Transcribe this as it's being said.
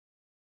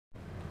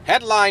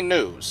Headline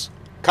news.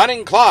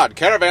 Cunning Claude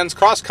caravans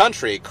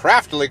cross-country,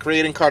 craftily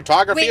creating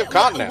cartography of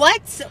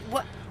continents.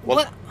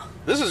 What?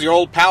 This is your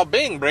old pal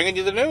Bing bringing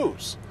you the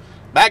news.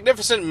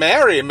 Magnificent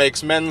Mary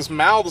makes men's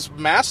mouths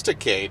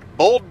masticate.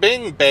 Bold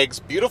Bing begs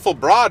beautiful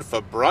broad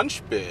for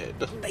brunch bid.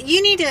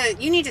 You need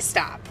to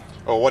stop.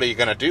 Oh, what are you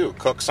gonna do?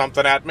 Cook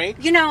something at me?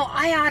 You know,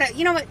 I oughta...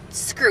 You know what?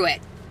 Screw it.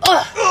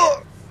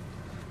 Ugh.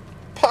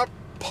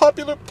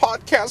 Popular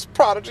podcast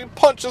prodigy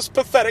punches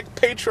pathetic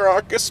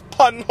patriarchist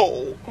pun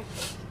hole.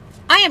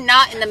 I am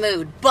not in the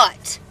mood,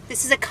 but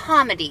this is a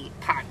comedy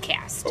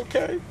podcast.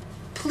 Okay.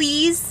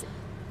 Please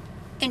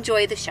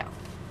enjoy the show.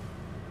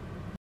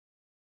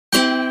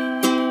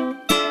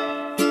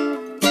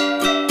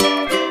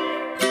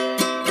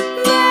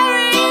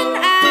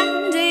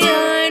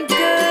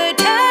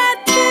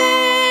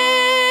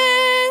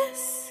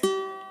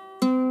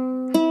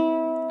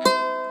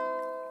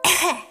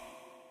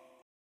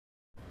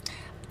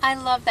 I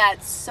love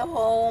that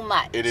so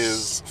much. It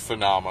is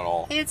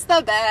phenomenal. It's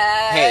the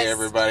best. Hey,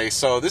 everybody.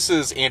 So this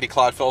is Andy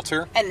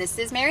Clodfelter. And this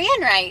is Mary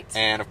Enright.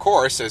 And, of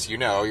course, as you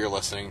know, you're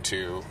listening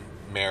to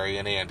Mary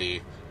and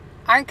Andy.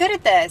 Aren't good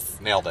at this.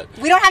 Nailed it.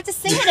 We don't have to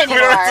sing it anymore.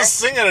 We don't have to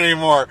sing it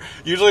anymore.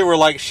 Usually we're,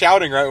 like,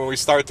 shouting right when we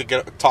start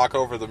to talk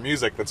over the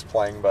music that's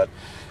playing, but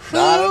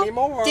not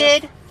anymore. Who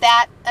did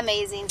that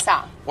amazing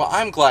song? Well,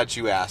 I'm glad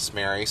you asked,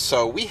 Mary.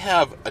 So we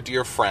have a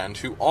dear friend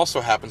who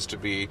also happens to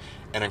be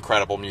an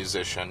incredible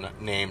musician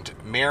named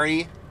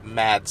Mary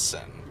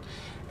Madsen.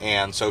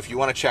 And so if you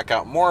want to check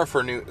out more of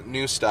her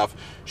new stuff,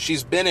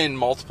 she's been in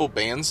multiple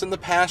bands in the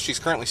past. She's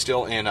currently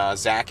still in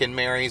Zack and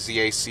Mary,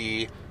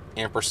 Z-A-C,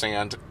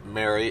 ampersand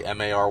Mary,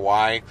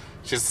 M-A-R-Y.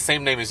 She has the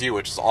same name as you,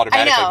 which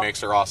automatically makes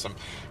her awesome.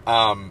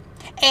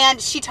 And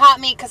she taught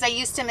me, because I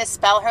used to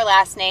misspell her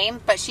last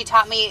name, but she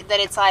taught me that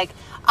it's like,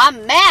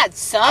 I'm mad,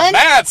 son. I'm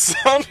mad,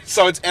 son.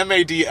 So it's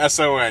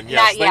M-A-D-S-O-N.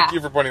 Yes, thank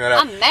you for pointing that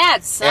out. I'm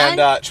mad, son.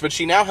 And, but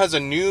she now has a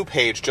new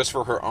page just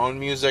for her own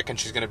music, and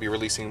she's going to be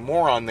releasing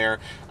more on there.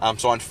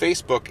 So on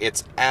Facebook,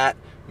 it's at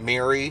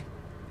Mary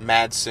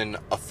Madsen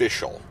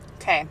Official.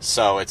 Okay.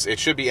 So it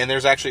should be, and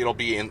it'll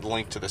be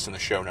linked to this in the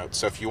show notes.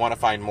 So if you want to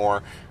find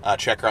more,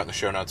 check her out in the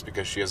show notes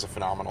because she is a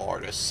phenomenal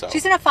artist. So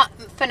she's a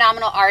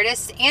phenomenal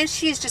artist, and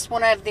she's just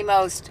one of the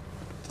most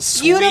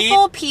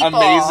beautiful people,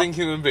 amazing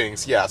human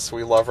beings. Yes,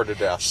 we love her to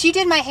death. She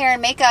did my hair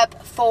and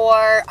makeup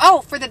for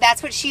the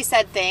That's What She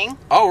Said thing.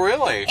 Oh,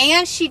 really?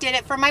 And she did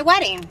it for my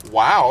wedding.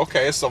 Wow.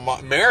 Okay, so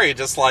Mary,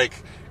 just like,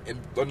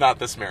 not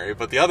this Mary,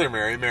 but the other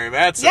Mary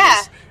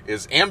Madsen,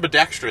 is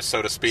ambidextrous,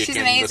 so to speak, she's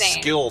in amazing.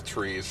 the skill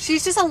trees.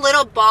 She's just a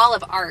little ball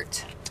of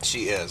art.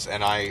 She is,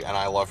 and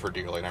I love her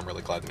dearly, and I'm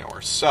really glad to know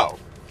her. So,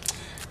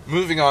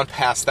 moving on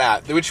past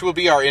that, which will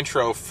be our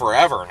intro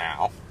forever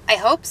now. I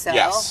hope so.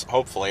 Yes,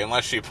 hopefully,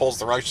 unless she pulls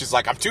the rug. She's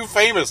like, I'm too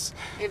famous.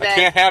 I bet.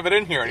 Can't have it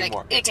in here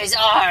anymore. Like, it is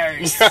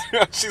ours.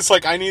 She's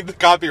like, I need the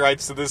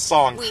copyrights to this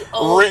song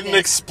written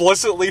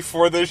explicitly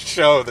for this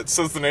show that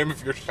says the name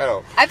of your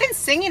show. I've been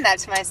singing that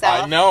to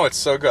myself. I know, it's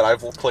so good.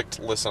 I've clicked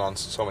listen on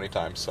so many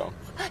times. So,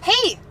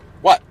 hey.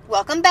 What?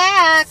 Welcome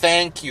back.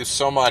 Thank you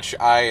so much.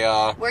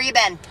 Where you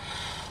been?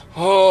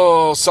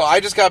 Oh, so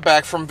I just got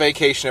back from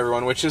vacation,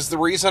 everyone, which is the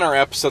reason our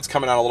episode's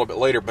coming out a little bit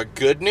later. But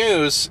good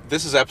news,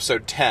 this is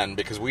episode 10,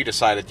 because we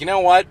decided, you know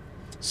what?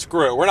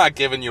 Screw it. We're not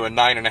giving you a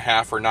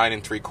 9.5 or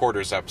 9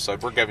 3/4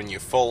 episode. We're giving you a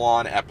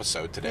full-on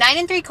episode today.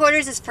 9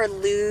 3/4 is for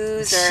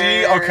losers.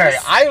 See, okay.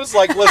 I was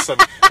like, listen,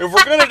 if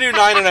we're going to do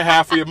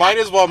 9.5, we might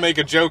as well make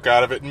a joke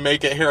out of it and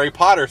make it Harry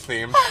Potter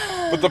themed.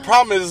 But the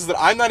problem is that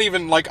I'm not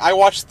even, like, I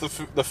watched the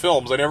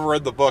films, I never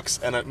read the books,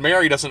 and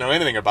Mary doesn't know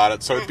anything about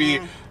it, so it'd be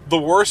the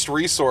worst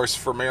resource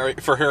for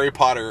Harry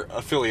Potter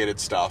affiliated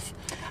stuff.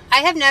 I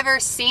have never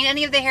seen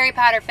any of the Harry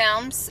Potter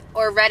films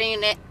or read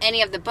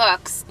any of the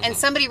books, and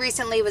somebody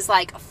recently was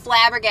like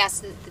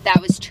flabbergasted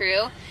that was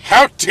true.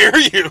 How dare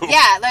you?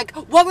 Yeah, like,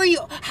 what were you,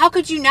 how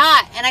could you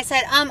not? And I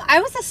said, I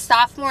was a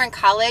sophomore in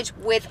college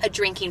with a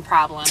drinking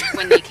problem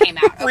when they came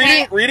out.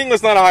 Okay? Reading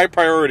was not a high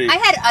priority. I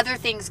had other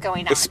things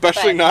going on.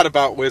 Especially not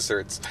about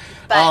wizards.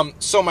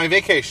 So my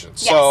vacation.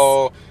 Yes.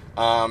 So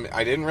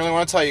I didn't really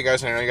want to tell you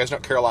guys, and I know you guys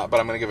don't care a lot, but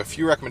I'm going to give a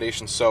few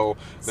recommendations. So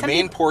the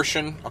main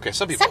portion, okay,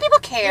 some people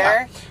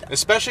care. Yeah.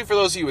 Especially for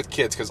those of you with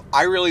kids, because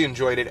I really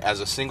enjoyed it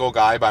as a single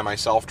guy by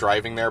myself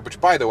driving there,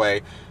 which, by the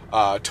way,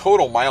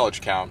 total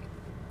mileage count,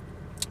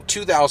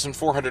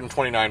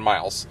 2,429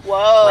 miles.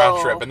 Whoa.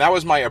 Round trip. And that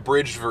was my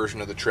abridged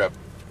version of the trip.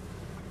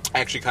 I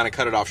actually kind of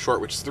cut it off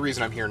short, which is the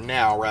reason I'm here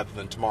now rather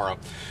than tomorrow.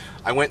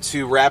 I went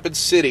to Rapid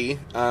City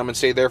and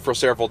stayed there for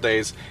several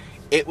days.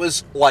 It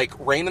was like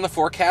rain in the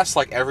forecast,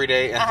 like every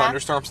day, and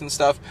thunderstorms and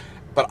stuff.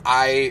 But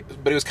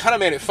it was kind of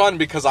made it fun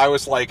because I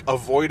was like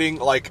avoiding,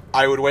 like,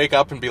 I would wake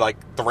up and be like,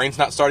 the rain's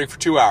not starting for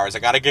 2 hours. I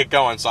got to get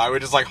going. So I would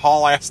just like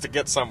haul ass to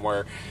get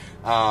somewhere.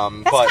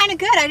 That's kind of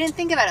good. I didn't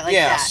think about it like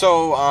that. Yeah,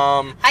 so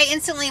I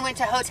instantly went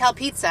to Hotel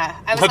Pizza.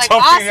 I was like, Hotel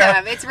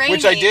awesome, Pizza, it's raining.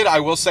 which I did. I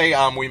will say,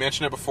 we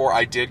mentioned it before,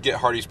 I did get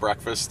Hardee's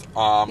breakfast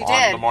on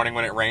the morning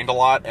when it rained a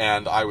lot,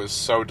 and I was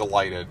so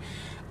delighted.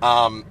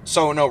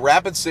 So no,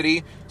 Rapid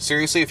City,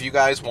 seriously, if you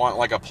guys want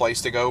like a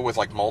place to go with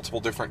like multiple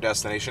different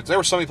destinations, there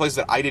were so many places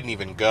that I didn't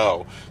even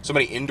go. So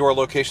many indoor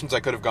locations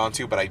I could have gone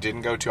to, but I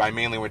didn't go to. I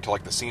mainly went to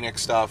like the scenic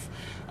stuff.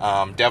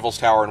 Devil's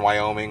Tower in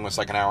Wyoming was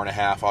like an hour and a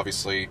half,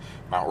 obviously.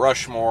 Mount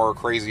Rushmore,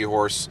 Crazy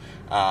Horse,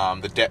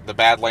 the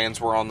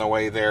Badlands were on the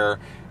way there.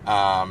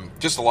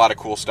 Just a lot of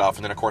cool stuff.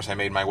 And then of course I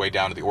made my way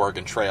down to the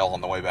Oregon Trail on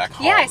the way back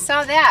home. Yeah, I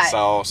saw that.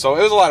 So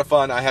it was a lot of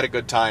fun. I had a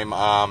good time.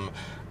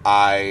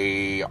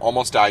 I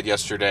almost died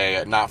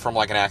yesterday, not from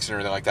like an accident or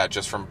anything like that,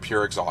 just from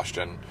pure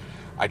exhaustion.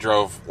 I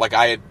drove, like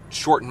I had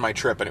shortened my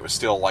trip and it was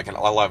still like an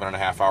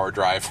 11.5-hour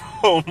drive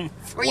home.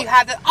 Where you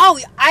have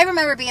I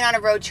remember being on a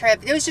road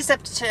trip. It was just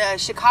up to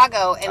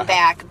Chicago and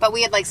back, but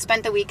we had like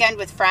spent the weekend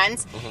with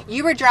friends.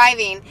 You were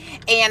driving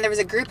and there was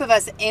a group of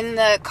us in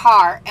the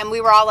car and we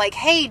were all like,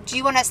 hey, do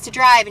you want us to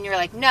drive? And you were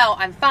like, no,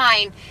 I'm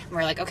fine. And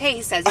we're like, okay,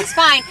 he says he's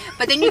fine.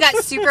 But then you got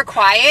super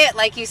quiet,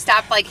 like you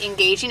stopped like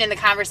engaging in the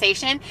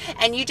conversation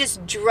and you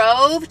just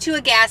drove to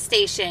a gas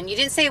station. You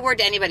didn't say a word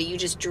to anybody. You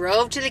just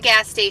drove to the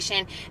gas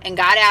station and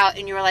got out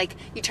and you were like,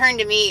 you turned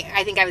to me,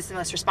 I think I was the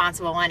most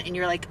responsible one, and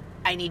you were like,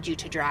 I need you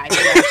to drive the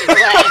rest of the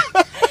way.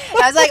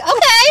 I was like,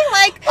 okay,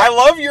 like... I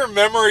love your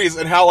memories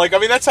and how, like, I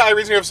mean, that's how I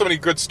reason you have so many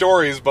good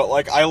stories, but,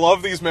 like, I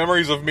love these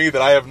memories of me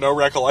that I have no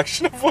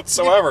recollection of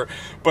whatsoever.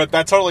 But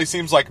that totally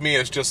seems like me.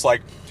 It's just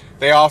like,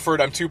 they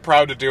offered, I'm too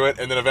proud to do it,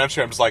 and then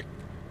eventually I'm just like,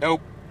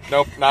 nope,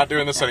 not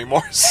doing this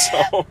anymore,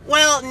 so...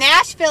 Well,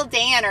 Nashville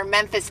Dan, or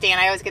Memphis Dan,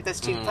 I always get those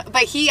two,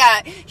 but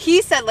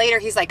he said later,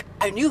 he's like,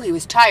 I knew he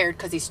was tired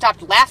because he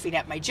stopped laughing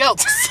at my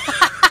jokes.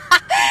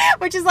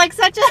 Which is like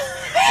such a...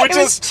 Which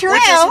is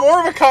more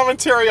of a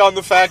commentary on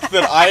the fact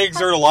that I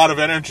exert a lot of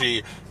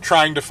energy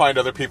trying to find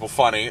other people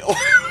funny.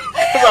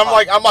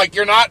 I'm like,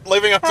 you're not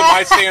living up to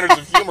my standards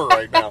of humor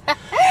right now.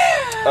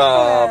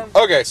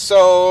 Okay,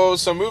 so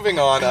moving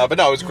on. But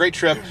no, it was a great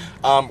trip.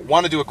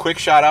 Want to do a quick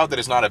shout out that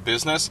is not a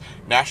business.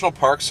 National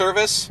Park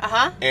Service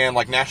and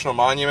like National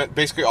Monument.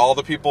 Basically, all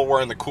the people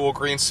wearing the cool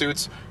green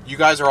suits. You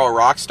guys are all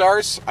rock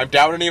stars. I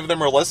doubt any of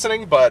them are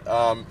listening, but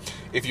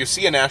if you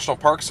see a National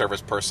Park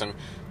Service person,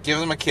 give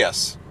them a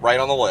kiss right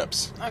on the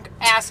lips. Okay,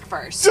 ask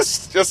first.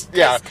 Just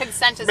yeah.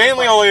 Consent is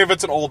mainly important. only if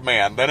it's an old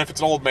man. Then if it's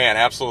an old man,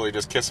 absolutely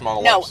just kiss him on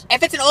the lips. No,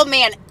 if it's an old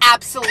man,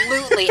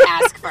 absolutely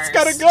ask first. He's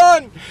got a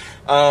gun.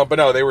 But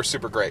no, they were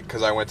super great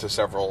because I went to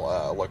several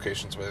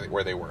locations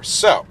where they were.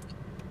 So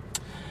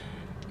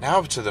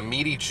now to the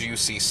meaty,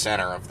 juicy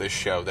center of this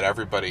show that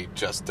everybody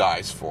just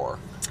dies for.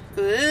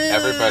 Ooh.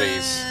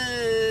 Everybody's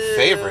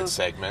favorite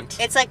segment.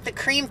 It's like the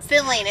cream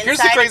filling Here's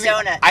inside the crazy, a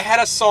donut. I had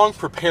a song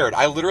prepared.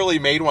 I literally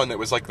made one that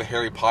was like the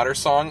Harry Potter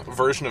song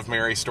version of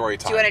Merry Story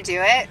Time. Do you want to do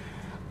it?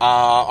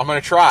 I'm going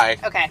to try.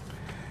 Okay.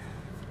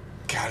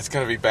 God, it's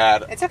going to be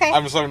bad. It's okay.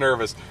 I'm so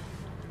nervous.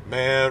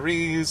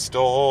 Merry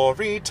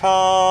Story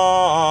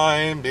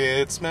Time.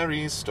 It's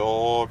Merry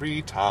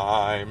Story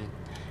Time.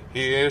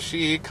 Here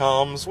she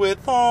comes with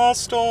a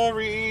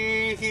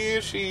story.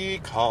 Here she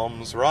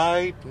comes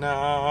right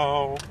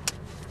now.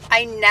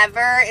 I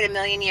never in a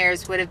million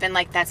years would have been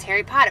like, that's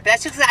Harry Potter. But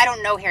that's just because I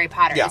don't know Harry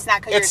Potter. Yeah. It's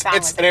not because your song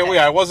was anyway,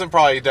 I wasn't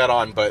probably dead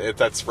on, but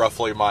that's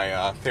roughly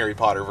my Harry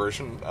Potter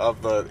version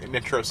of the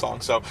intro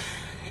song. So,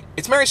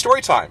 it's Merry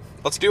Story Time.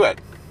 Let's do it.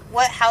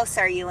 What house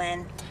are you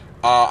in?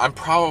 I'm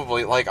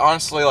probably, like,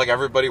 honestly, like,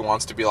 everybody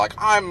wants to be like,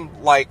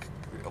 I'm, like,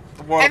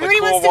 one Everybody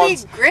of the cool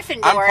wants ones. to be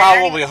Gryffindor. I'm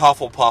probably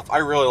Hufflepuff. I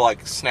really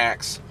like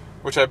snacks,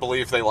 which I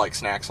believe they like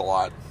snacks a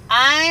lot.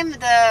 I'm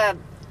the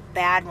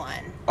bad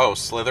one. Oh,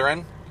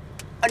 Slytherin?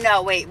 Oh,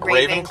 no, wait,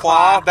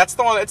 Ravenclaw? That's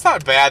the one. It's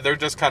not bad. They're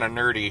just kind of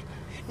nerdy.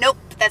 Nope,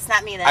 that's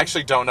not me then. I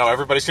actually don't know.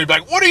 Everybody's going to be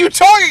like, what are you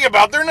talking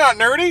about? They're not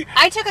nerdy.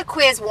 I took a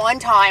quiz one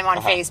time on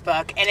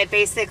Facebook, and it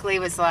basically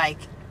was like,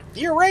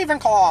 you're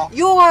Ravenclaw.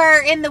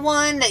 you're in the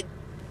one that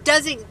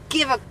doesn't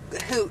give a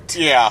hoot.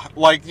 Yeah,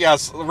 like,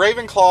 yes,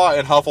 Ravenclaw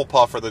and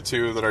Hufflepuff are the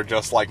two that are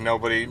just, like,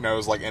 nobody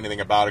knows, like,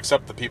 anything about,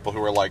 except the people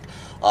who are like,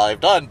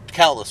 I've done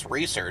countless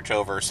research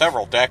over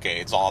several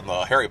decades on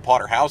the Harry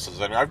Potter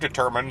houses, and I've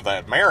determined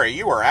that, Mary,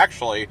 you are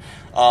actually,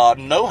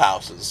 no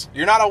houses.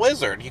 You're not a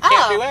wizard. You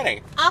can't do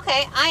any.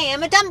 Okay, I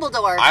am a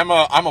Dumbledore. I'm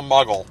a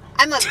muggle.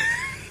 I'm a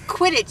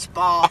Quidditch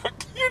ball.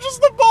 You're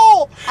just the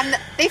ball.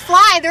 They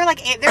fly. They're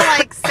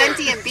like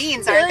sentient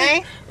beings, aren't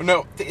they?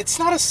 No, it's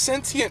not a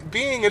sentient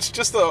being. It's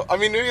just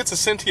maybe it's a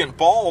sentient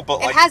ball,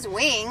 but it has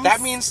wings.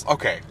 That means,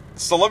 okay,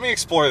 so let me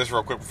explore this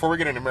real quick before we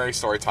get into Merry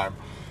Story Time.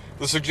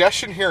 The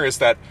suggestion here is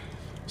that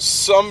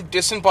some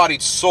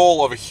disembodied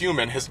soul of a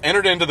human has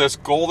entered into this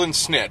golden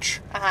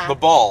snitch, the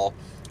ball,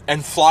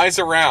 and flies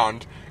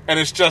around and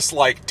is just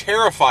like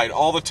terrified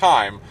all the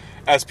time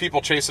as people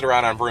chase it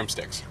around on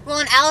broomsticks. Well,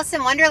 in Alice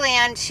in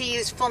Wonderland, she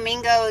used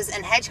flamingos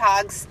and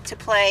hedgehogs to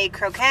play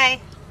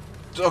croquet.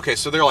 Okay,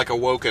 so they're like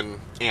awoken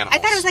animals. I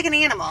thought it was like an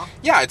animal.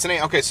 Yeah, it's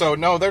okay, so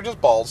no, they're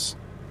just balls.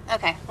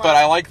 Okay. Well, but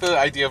I like the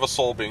idea of a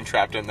soul being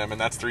trapped in them, and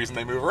that's the reason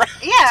they move around.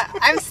 Yeah,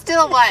 I'm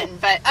still one,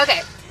 but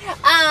okay.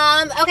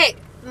 Okay,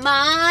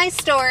 my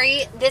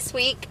story this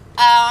week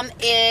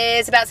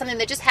is about something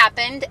that just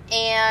happened,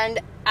 and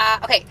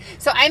okay,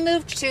 so I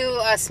moved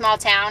to a small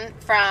town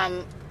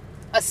from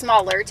a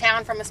smaller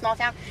town from a small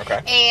town.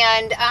 Okay.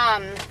 And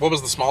What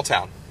was the small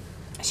town?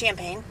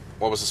 Champaign.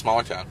 What was the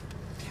smaller town?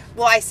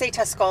 Well, I say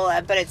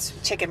Tuscola, but it's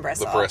Chicken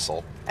Bristle. The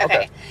Bristle.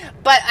 Okay.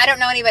 But I don't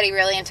know anybody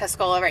really in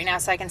Tuscola right now,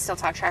 so I can still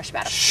talk trash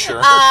about it.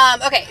 Sure.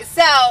 Okay,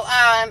 so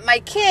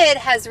my kid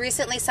has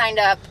recently signed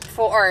up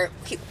for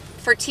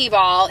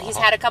T-ball. He's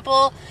had a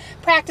couple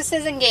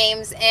practices and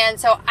games, and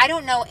so I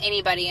don't know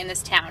anybody in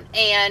this town,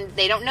 and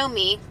they don't know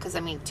me, because,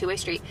 two-way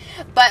street.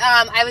 But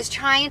I was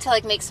trying to,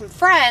 like, make some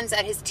friends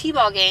at his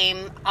T-ball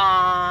game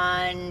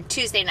on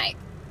Tuesday night.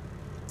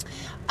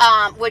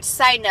 Which,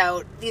 side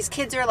note, these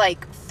kids are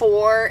like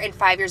 4 and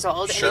 5 years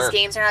old, Sure. and these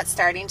games are not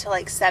starting till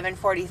like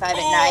 7:45 at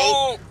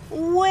night.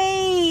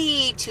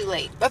 Way too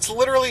late. That's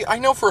literally, I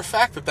know for a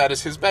fact that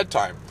is his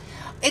bedtime.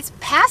 It's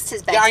past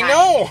his bedtime. Yeah, I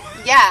know.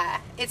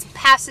 Yeah, it's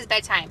past his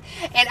bedtime,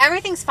 and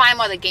everything's fine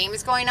while the game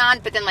is going on.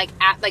 But then, like,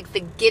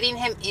 the getting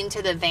him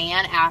into the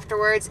van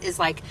afterwards is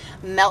like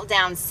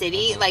meltdown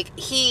city.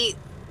 Mm-hmm.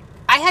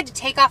 I had to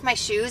take off my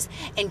shoes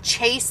and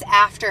chase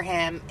after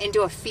him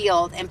into a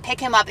field and pick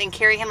him up and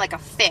carry him like a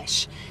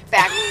fish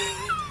back.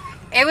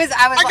 I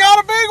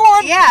got a big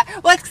one!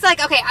 Yeah. Well, it's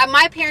like, okay,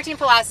 my parenting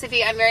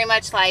philosophy, I'm very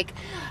much like,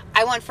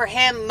 I want for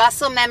him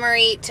muscle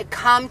memory to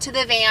come to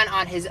the van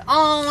on his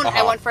own.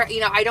 I want for,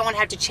 I don't want to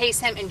have to chase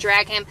him and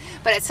drag him.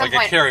 But at some point...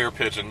 Like a carrier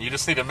pigeon. You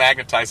just need to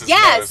magnetize his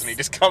Yes. nose and he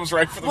just comes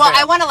right for the Well, van.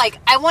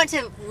 I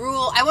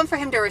want for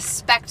him to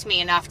respect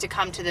me enough to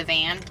come to the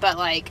van, but,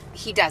 like,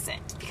 he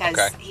doesn't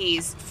because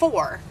he's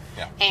 4.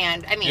 Yeah.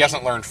 And, he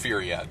hasn't learned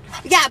fear yet.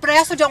 Yeah, but I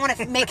also don't want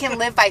to make him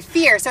live by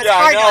fear. So it's Yeah,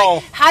 hard I to, know.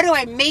 like, how do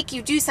I make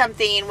you do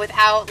something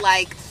without,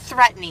 like,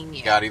 threatening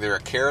you? Got either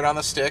a carrot on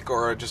the stick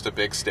or just a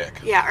big stick.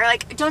 Yeah, or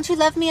like, don't you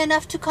love me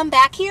enough to come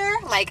back here?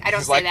 Like, I don't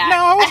He's say like, that.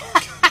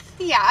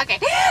 no. Yeah, okay.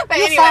 But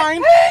You're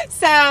anyway. fine.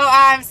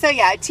 So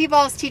yeah,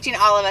 T-ball is teaching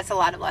all of us a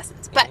lot of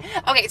lessons. But,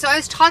 okay, so I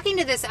was talking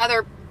to this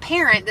other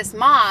parent, this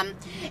mom,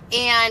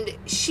 and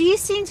she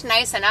seemed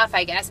nice enough,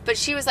 I guess, but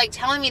she was, like,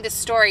 telling me this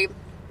story,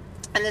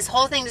 and this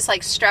whole thing just,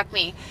 like, struck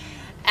me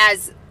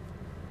as,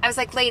 I was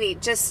like, lady,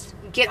 just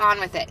get on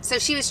with it. So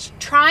she was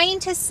trying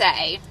to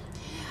say,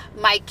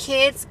 my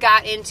kids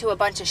got into a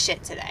bunch of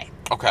shit today.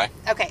 Okay.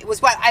 Okay,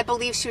 was what I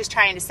believe she was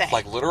trying to say.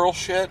 Like literal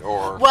shit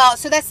or... Well,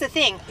 so that's the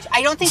thing.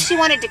 I don't think she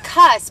wanted to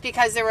cuss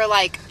because they were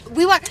like,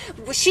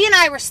 she and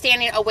I were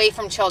standing away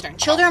from children.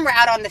 Children were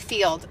out on the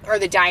field, or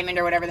the diamond,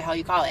 or whatever the hell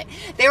you call it.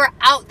 They were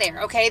out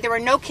there, okay? There were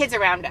no kids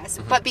around us.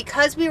 Mm-hmm. But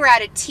because we were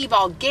at a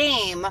T-ball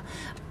game,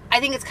 I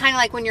think it's kind of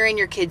like when you're in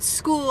your kid's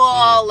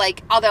school,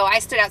 like, although I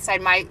stood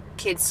outside my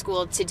kid's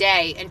school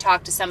today and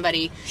talked to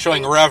somebody.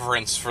 Showing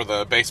reverence for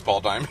the baseball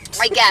diamond.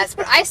 I guess,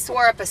 but I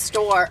swore up a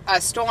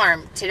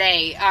storm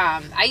today.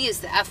 I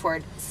used the F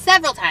word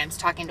several times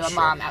talking to a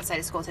mom outside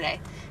of school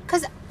today.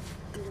 Because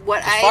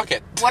what I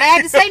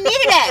had to say needed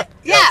it.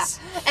 Yes.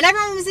 Yeah. And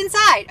everyone was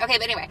inside. Okay,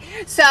 but anyway.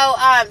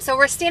 So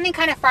we're standing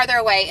kind of farther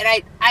away,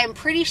 and I'm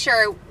pretty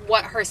sure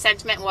what her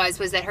sentiment was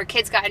that her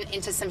kids got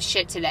into some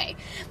shit today.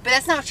 But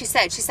that's not what she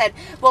said. She said,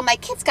 well, my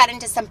kids got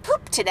into some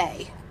poop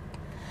today.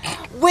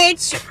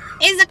 Which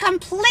is a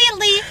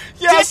completely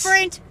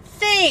different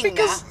thing.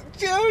 Because,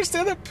 do you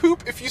understand that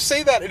poop, if you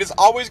say that, it is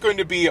always going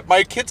to be,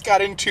 my kids got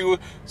into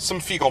some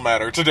fecal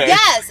matter today.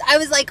 Yes. I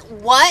was like,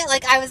 what?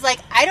 Like, I was like,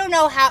 I don't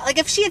know how, like,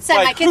 if she had said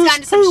Like, my kids got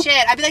into some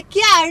shit, I'd be like,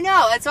 yeah, I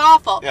know, it's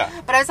awful. Yeah.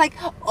 But I was like,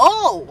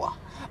 oh,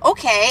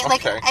 okay.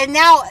 Like, and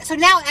now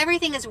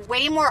everything is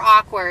way more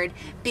awkward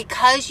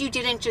because you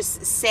didn't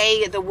just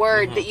say the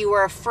word that you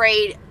were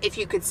afraid if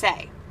you could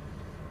say.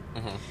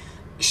 Mm-hmm.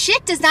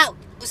 Shit does not...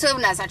 So,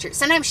 no, that's not true.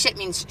 Sometimes shit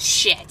means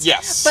shit.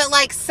 Yes. But,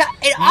 like,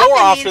 it more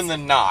often means,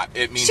 than not,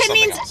 it means shit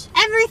something means else.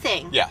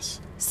 everything.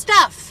 Yes.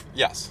 Stuff.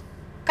 Yes.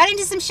 Got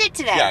into some shit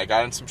today. Yeah, I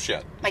got into some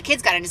shit. My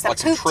kids got into some like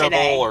poop some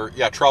today.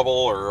 trouble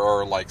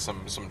or like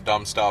some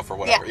dumb stuff or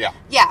whatever. Yeah.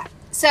 Yeah.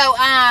 So,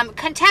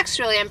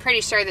 contextually, I'm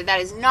pretty sure that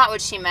is not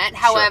what she meant.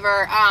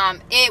 However,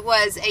 it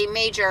was a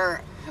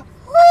major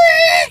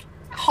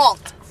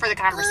halt for the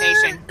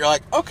conversation. You're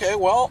like, okay,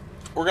 well,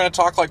 we're going to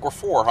talk like we're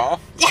 4, huh?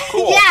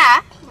 Cool.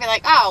 Yeah. Be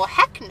like, oh,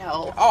 heck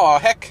no. Oh,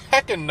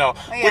 heckin' no.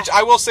 Oh, yeah. Which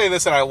I will say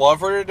this, and I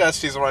love her to death.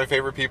 She's one of my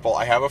favorite people.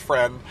 I have a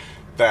friend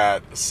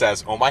that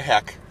says, oh my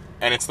heck,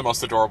 and it's the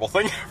most adorable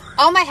thing ever.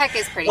 Oh my heck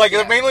is pretty like,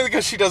 cute. mainly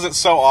because she does it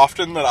so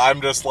often that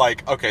I'm just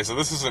like, okay, so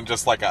this isn't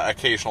just like an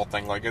occasional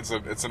thing. Like, it's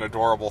an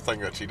adorable thing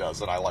that she does,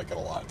 and I like it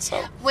a lot.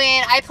 So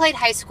when I played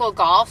high school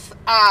golf,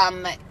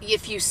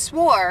 if you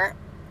swore,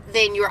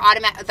 then you were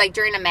like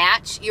during a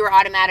match, you were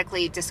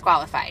automatically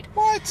disqualified.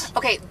 What?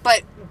 Okay,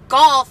 but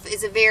golf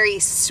is a very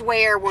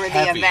swear-worthy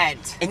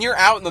event. And you're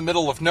out in the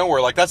middle of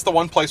nowhere. Like, that's the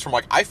one place where I'm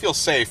like, I feel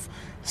safe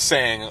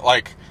saying,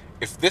 like,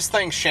 if this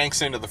thing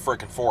shanks into the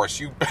frickin' forest,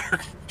 you better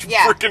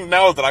frickin'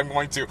 know that I'm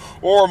going to.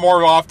 Or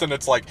more often,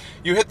 it's like,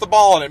 you hit the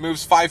ball and it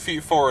moves 5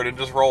 feet forward and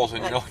just rolls,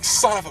 and you're like,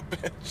 son of a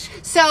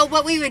bitch. So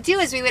what we would do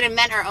is we would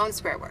invent our own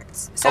swear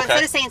words. So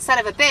instead of saying son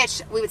of a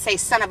bitch, we would say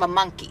son of a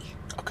monkey.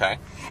 Okay.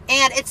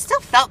 And it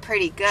still felt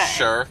pretty good.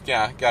 Sure,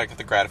 yeah, gotta get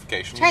the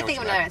gratification. Try to think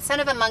of another one. Son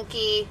of a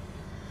monkey.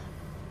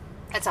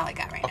 That's all I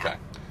got right now. Okay.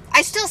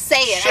 I still say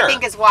it, Sure. I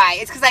think is why.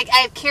 It's because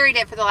I've carried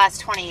it for the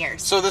last 20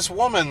 years. So this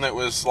woman that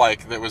was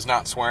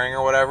not swearing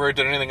or whatever,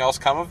 did anything else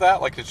come of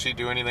that? Like, did she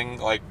do anything,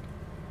 like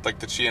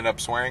did she end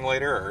up swearing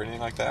later or anything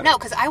like that? No,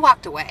 because I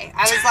walked away.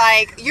 I was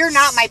like, you're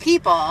not my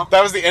people.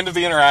 That was the end of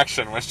the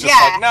interaction. Was just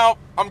Yeah. like, no,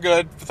 I'm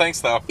good.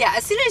 Thanks, though. Yeah,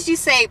 as soon as you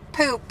say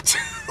poop,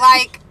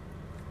 like,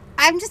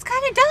 I'm just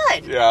kind of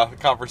done. Yeah, the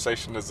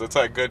conversation it's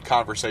a good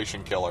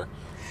conversation killer.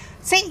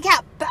 Say, yeah,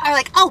 but I'm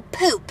like, oh,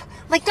 poop.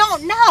 Like,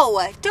 don't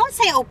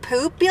say, oh,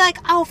 poop. Be like,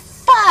 oh,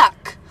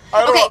 fuck.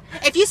 I don't Okay,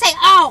 know. if you say,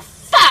 oh,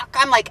 fuck,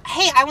 I'm like,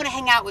 hey, I want to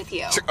hang out with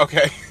you.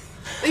 Okay.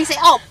 But you say,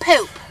 oh,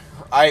 poop.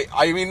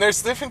 I mean,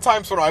 there's different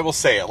times when I will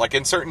say it, like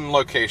in certain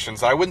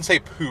locations. I wouldn't say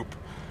poop,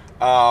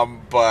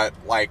 but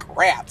like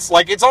rats.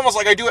 Like, it's almost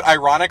like I do it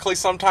ironically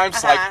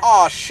sometimes. Like,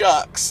 aw,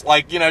 shucks.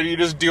 Like, you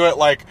just do it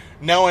like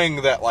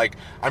knowing that, like,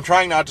 I'm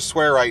trying not to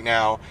swear right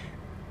now,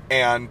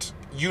 and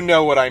you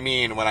know what I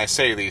mean when I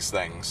say these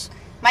things.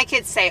 My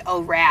kids say,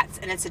 oh, rats,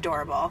 and it's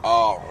adorable.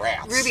 Oh,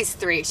 rats. Ruby's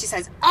 3. She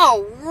says,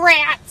 oh,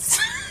 rats.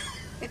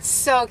 It's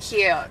so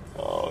cute.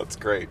 Oh, that's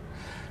great.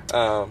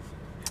 But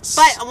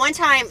one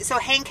time, so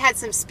Hank had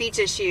some speech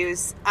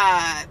issues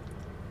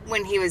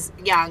when he was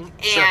young,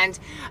 and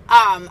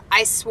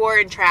I swore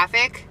in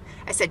traffic.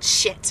 I said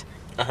shit,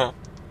 and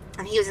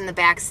he was in the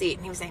back seat,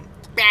 and he was saying,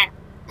 bah,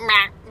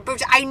 bah.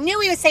 I knew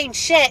he was saying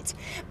shit,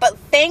 but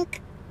thank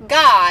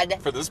God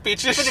For the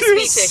speech issues? for the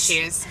speech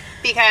issues,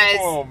 because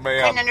Oh, man.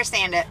 I couldn't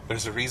understand it.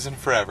 There's a reason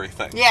for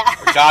everything. Yeah.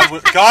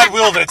 God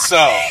willed it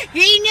so.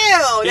 He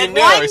knew that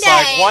knew. one He's day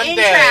like, one in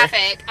day.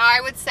 traffic,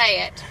 I would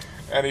say it.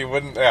 And he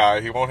won't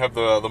have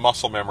the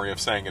muscle memory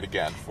of saying it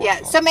again.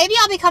 Yeah, so maybe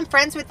I'll become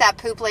friends with that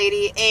poop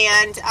lady,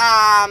 and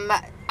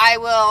I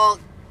will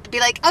be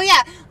like, oh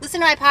yeah, listen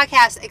to my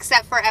podcast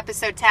except for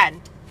episode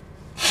 10.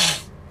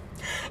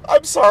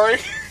 I'm sorry.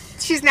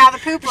 She's now the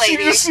poop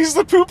lady. She's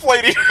the poop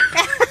lady.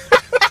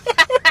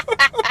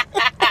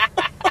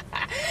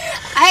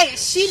 Hey,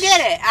 she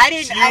did it. I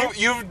didn't.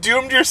 You've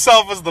doomed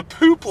yourself as the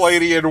poop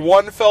lady in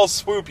one fell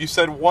swoop. You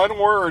said one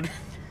word,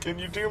 and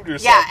you doomed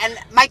yourself. Yeah, and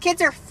my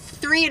kids are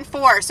 3 and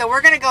 4, so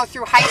we're going to go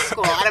through high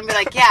school, and I'm going to be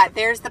like, yeah,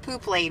 there's the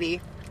poop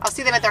lady. I'll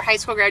see them at their high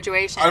school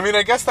graduation. I mean,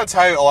 I guess that's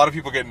how a lot of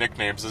people get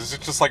nicknames. It's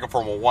just like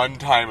from a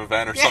one-time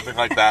event or something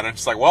like that. And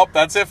it's like, well,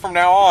 that's it from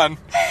now on.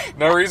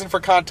 No reason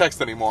for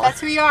context anymore. That's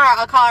who you are.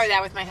 I'll call her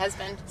that with my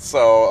husband.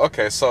 So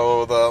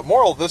the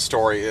moral of this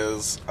story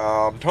is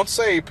don't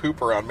say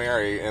poop around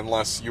Mary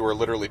unless you are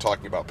literally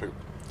talking about poop.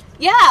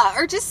 Yeah,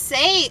 or just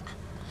say,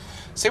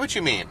 Say what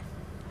you mean.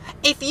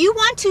 if you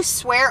want to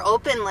swear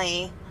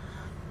openly,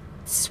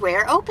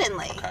 swear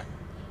openly. Okay.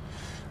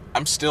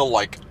 I'm still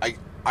like,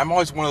 I'm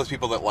always one of those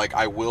people that like,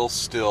 I will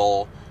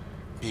still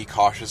be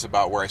cautious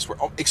about where I swear.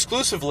 Oh,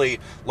 exclusively,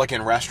 like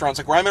in restaurants,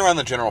 like where I'm around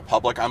the general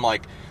public, I'm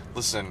like,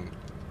 listen,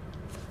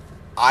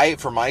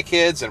 for my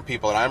kids and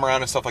people that I'm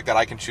around and stuff like that,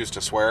 I can choose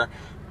to swear,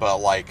 but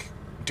like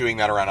doing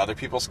that around other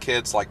people's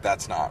kids, like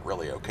that's not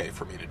really okay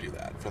for me to do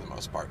that for the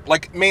most part.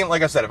 Like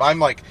I said, if I'm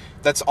like,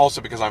 that's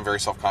also because I'm very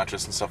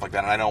self-conscious and stuff like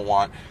that, and I don't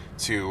want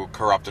to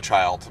corrupt a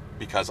child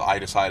because I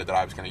decided that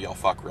I was going to yell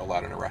fuck real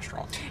loud in a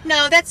restaurant.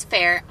 No, that's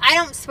fair. I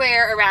don't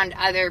swear around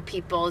other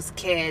people's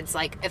kids.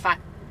 Like,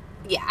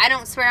 I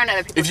don't swear on other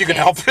people's kids. If you can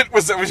help it,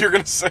 was that what you were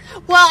going to say?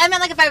 Well, I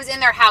meant like if I was in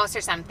their house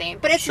or something.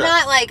 But it's Sure.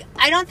 not like,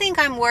 I don't think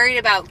I'm worried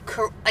about,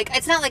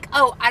 it's not like,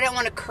 oh, I don't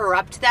want to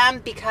corrupt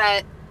them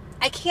because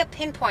I can't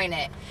pinpoint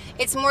it.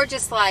 It's more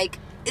just like,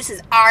 this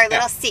is our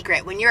little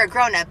secret. When you're a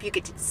grown-up, you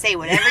get to say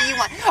whatever you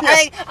want. Or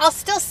I'll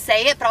still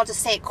say it, but I'll just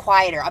say it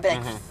quieter. I'll be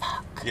like,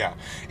 fuck. Yeah.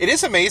 It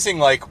is amazing,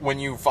 like, when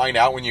you find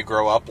out when you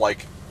grow up,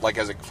 like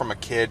from a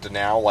kid to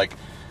now, like,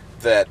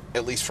 that,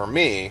 at least for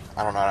me,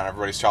 I don't know, not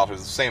everybody's childhood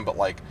is the same, but,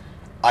 like,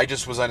 I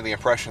just was under the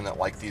impression that,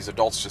 like, these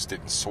adults just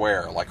didn't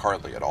swear, like,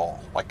 hardly at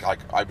all. Like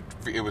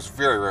it was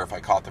very rare if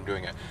I caught them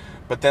doing it.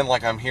 But then,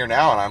 like, I'm here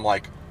now, and I'm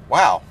like,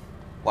 wow.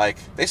 Like,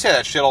 they say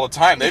that shit all the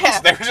time. They were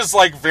just,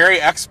 like,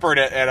 very expert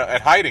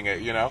at hiding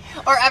it, you know?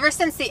 Or ever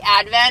since the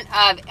advent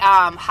of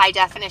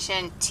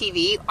high-definition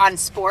TV on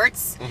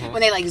sports, when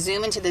they, like,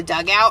 zoom into the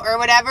dugout or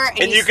whatever.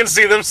 And you can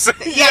see them say...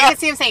 Yeah, you can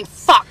see them saying,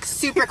 fuck,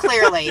 super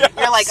clearly. Yes.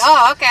 You're like,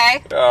 oh,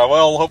 okay.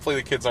 Well, hopefully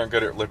the kids aren't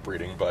good at lip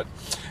reading, but...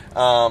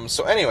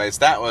 so anyways,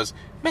 that was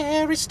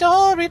Mary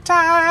Story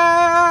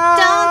Time!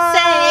 Don't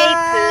say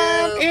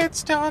poop.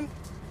 It's done.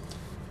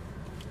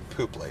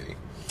 Poop lady.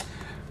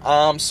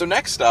 So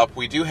next up,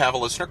 we do have a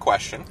listener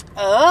question.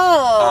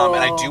 Oh.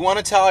 And I do want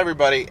to tell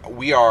everybody,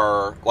 we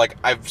are, like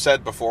I've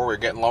said before, we're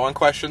getting low on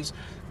questions.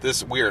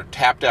 We are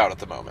tapped out at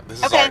the moment.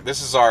 This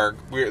is our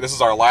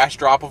last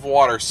drop of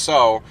water.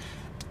 So,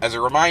 as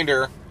a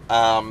reminder,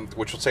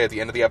 which we'll say at the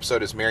end of the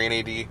episode, is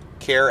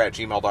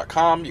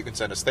marianadcare@gmail.com. You can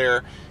send us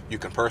there. You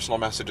can personal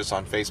message us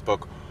on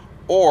Facebook,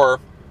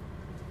 or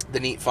the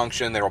neat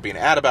function there will be an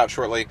ad about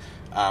shortly,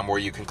 where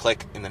you can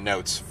click in the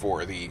notes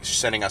for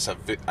sending us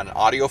an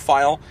audio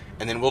file,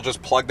 and then we'll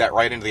just plug that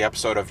right into the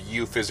episode of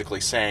you physically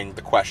saying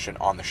the question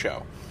on the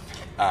show.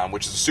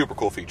 which is a super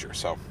cool feature.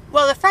 So.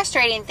 Well, the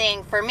frustrating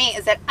thing for me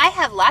is that I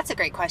have lots of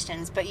great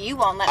questions, but you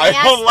won't let me I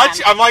ask won't let them.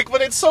 you. I'm like,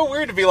 but it's so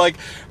weird to be like,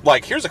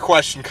 here's a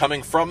question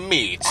coming from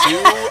me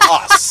to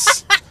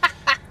us.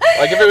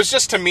 Like, if it was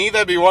just to me,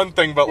 that'd be one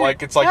thing, but,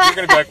 like, it's like, you're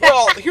going to be like,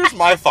 well, here's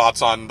my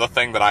thoughts on the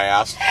thing that I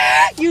asked.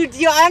 You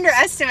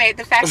underestimate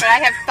the fact that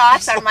I have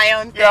thoughts on my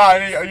own thing.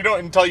 Yeah, you don't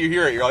until you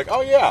hear it. You're like,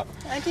 oh, yeah.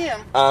 I do.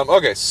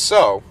 Okay,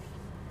 so,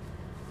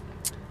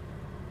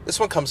 this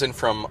one comes in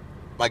from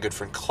my good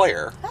friend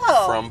Claire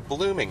from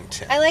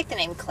Bloomington. I like the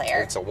name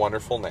Claire. It's a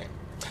wonderful name.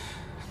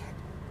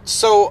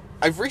 So,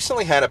 I've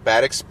recently had a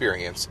bad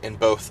experience in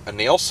both a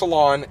nail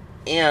salon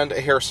and a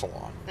hair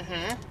salon.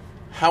 Mm-hmm.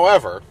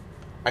 However,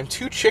 I'm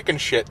too chicken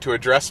shit to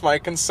address my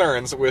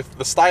concerns with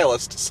the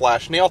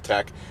stylist/nail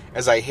tech,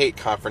 as I hate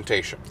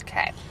confrontation.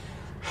 Okay.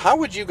 How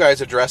would you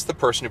guys address the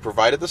person who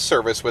provided the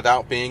service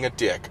without being a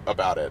dick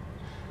about it?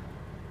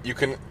 You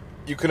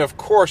can of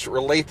course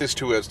relate this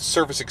to a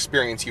service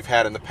experience you've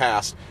had in the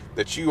past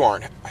that you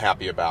aren't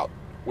happy about,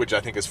 which I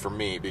think is for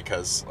me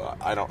because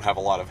I don't have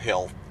a lot of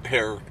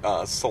hair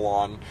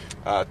salon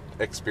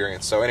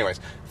experience. So anyways,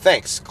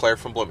 thanks, Claire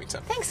from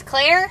Bloomington. Thanks,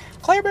 Claire.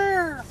 Claire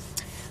Bear.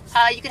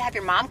 You could have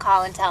your mom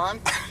call and tell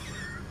him.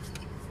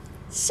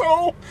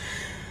 So,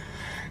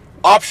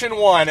 option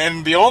one,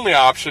 and the only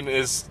option,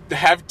 is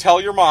tell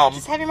your mom.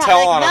 Just have your mom.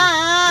 Tell like,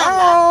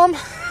 Mom.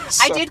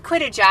 I did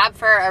quit a job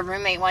for a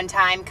roommate one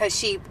time because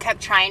she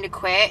kept trying to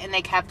quit, and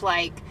they kept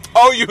like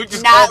you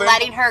just not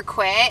letting her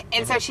quit,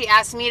 and so she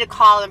asked me to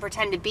call and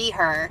pretend to be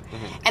her,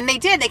 and they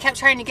did. They kept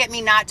trying to get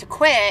me not to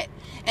quit,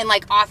 and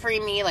like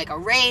offering me like a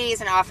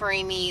raise and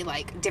offering me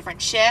like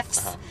different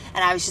shifts,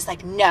 and I was just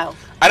like, no,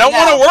 I don't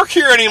want to work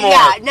here anymore.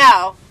 Yeah,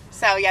 no.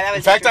 So yeah, that was.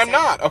 In fact, I'm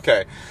not.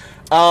 Okay.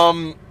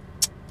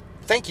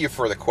 Thank you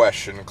for the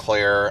question,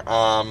 Claire.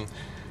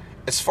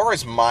 As far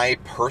as my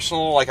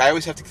personal, like, I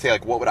always have to say,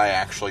 like, what would I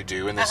actually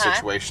do in this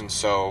situation?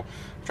 So,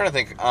 I'm trying to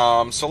think.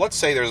 So let's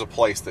say there's a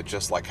place that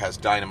just, like, has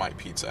dynamite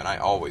pizza, and I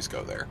always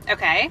go there.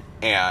 Okay.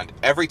 And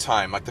every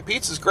time, like, the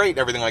pizza's great and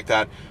everything like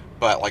that,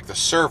 but, like, the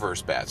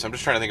server's bad. So I'm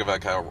just trying to think of,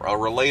 like, a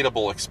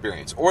relatable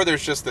experience. Or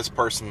there's just this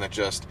person that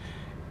just,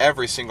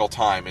 every single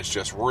time, is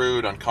just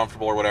rude,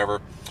 uncomfortable, or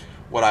whatever.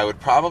 What I would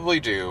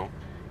probably do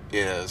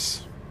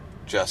is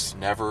just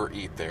never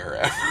eat there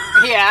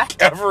ever. Yeah.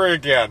 Ever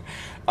again.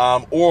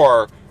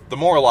 Or the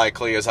more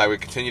likely is I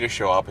would continue to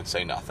show up and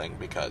say nothing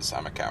because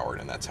I'm a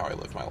coward and that's how I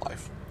live my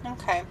life.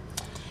 Okay.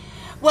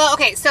 Well,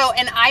 okay, so,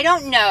 and I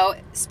don't know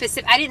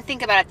I didn't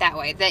think about it that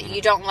way, that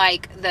you don't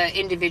like the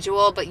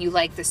individual, but you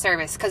like the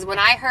service. Because when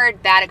I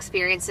heard bad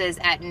experiences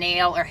at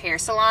nail or hair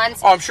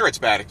salons... Oh, I'm sure it's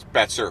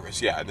bad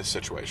service, yeah, in this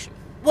situation.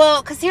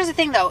 Well, because here's the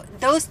thing, though.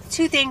 Those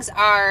two things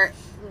are...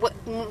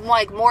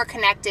 like more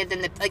connected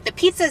than the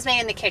pizza is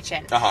made in the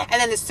kitchen, and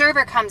then the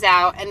server comes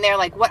out and they're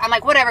like, "What?" I'm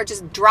like, "Whatever,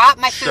 just drop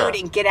my food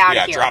and get out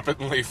of here." Yeah, drop it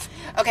and leave.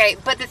 Okay,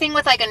 but the thing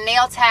with like a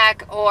nail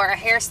tech or a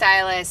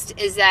hairstylist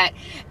is that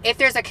if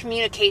there's a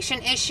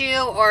communication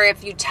issue or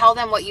if you tell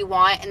them what you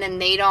want and then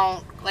they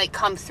don't like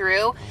come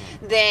through,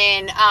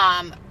 then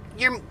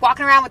you're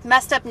walking around with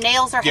messed up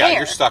nails or hair. Yeah,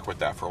 you're stuck with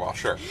that for a while,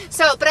 sure.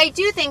 So, but I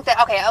do think that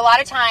a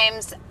lot of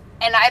times,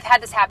 and I've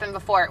had this happen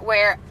before,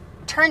 where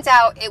turns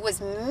out it was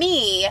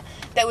me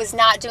that was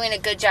not doing a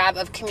good job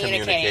of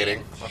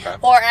communicating. Okay.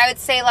 Or I would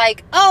say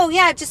like, oh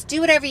yeah, just do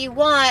whatever you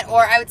want.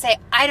 Or I would say,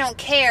 I don't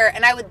care.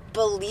 And I would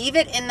believe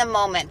it in the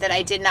moment that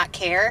I did not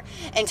care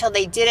until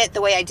they did it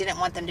the way I didn't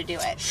want them to do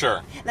it.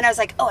 Sure. Then I was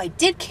like, oh, I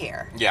did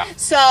care. Yeah.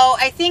 So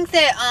I think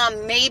that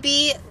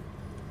maybe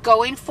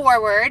going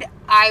forward,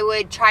 I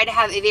would try to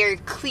have a very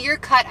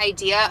clear-cut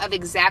idea of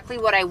exactly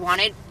what I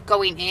wanted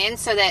going in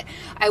so that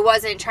I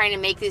wasn't trying to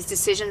make these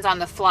decisions on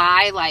the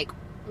fly, like,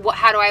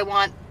 how do I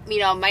want,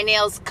 my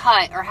nails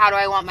cut, or how do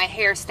I want my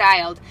hair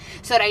styled,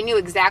 so that I knew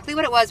exactly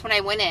what it was when I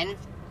went in.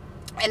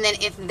 And then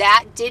if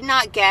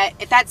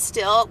that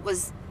still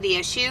was the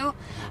issue,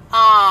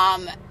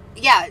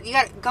 yeah, you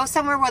got to go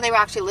somewhere where they will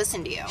actually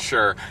listen to you.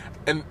 Sure.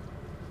 And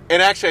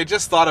actually, I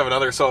just thought of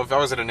another, so if I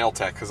was at a nail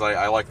tech, because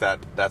I like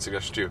that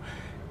suggestion too,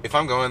 if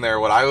I'm going there,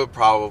 what I would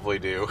probably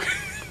do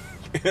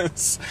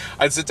is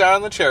I'd sit down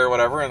in the chair or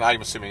whatever, and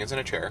I'm assuming it's in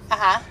a chair,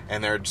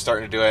 and they're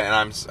starting to do it,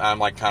 and I'm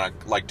like kind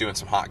of like doing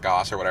some hot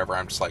goss or whatever.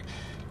 I'm just like,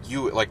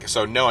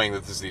 so knowing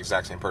that this is the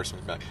exact same person,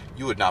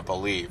 you would not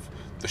believe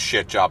the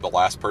shit job the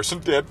last person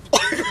did.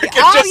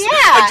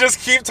 Yeah. And just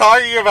keep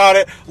talking about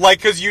it, like,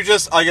 because you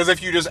just, like, as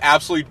if you just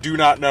absolutely do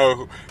not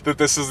know that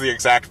this is the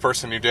exact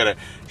person who did it.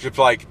 Just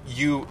like,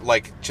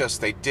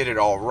 they did it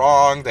all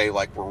wrong. They,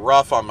 like, were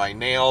rough on my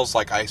nails.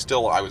 Like, I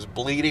was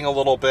bleeding a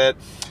little bit.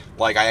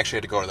 Like, I actually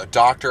had to go to the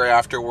doctor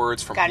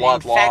afterwards from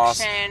blood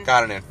loss.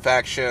 Got an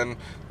infection.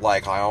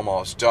 Like, I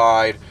almost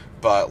died.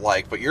 But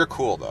you're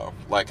cool, though.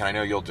 Like, and I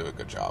know you'll do a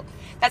good job.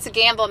 That's a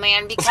gamble,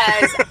 man,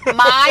 because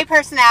my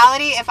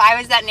personality, if I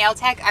was that nail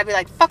tech, I'd be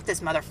like, fuck this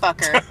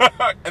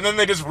motherfucker. And then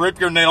they just rip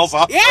your nails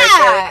off. Yeah.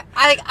 Right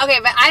there. Okay,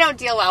 but I don't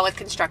deal well with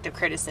constructive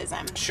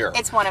criticism. Sure.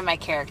 It's one of my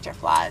character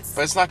flaws.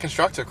 But it's not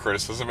constructive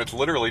criticism. It's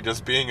literally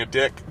just being a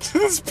dick to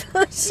this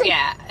person.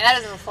 Yeah, that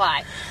doesn't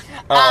fly.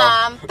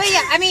 But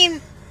yeah, I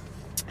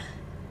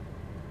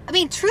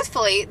mean,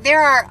 truthfully,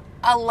 there are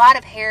a lot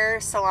of hair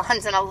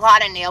salons and a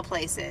lot of nail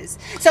places.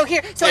 So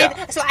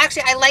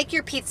actually, I like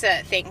your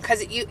pizza thing because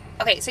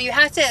so you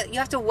have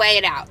to weigh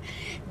it out.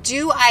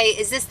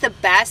 Is this the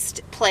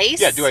best place?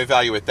 Yeah, do I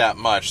value it that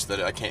much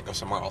that I can't go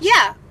somewhere else?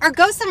 Yeah, or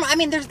go somewhere. I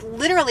mean, there's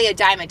literally a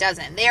dime a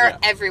dozen. They are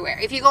everywhere.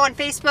 If you go on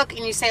Facebook and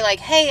you say like,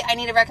 hey, I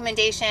need a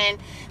recommendation,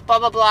 blah,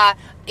 blah, blah.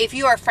 If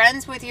you are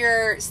friends with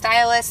your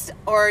stylist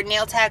or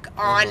nail tech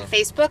on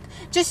Facebook,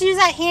 just use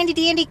that handy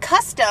dandy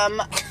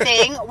custom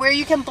thing where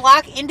you can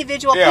block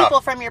individual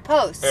people from your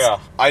posts. Yeah,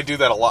 I do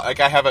that a lot. Like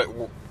I have it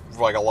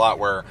like a lot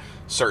where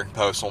certain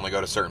posts only go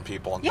to certain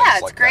people and things like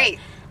that. Yeah, it's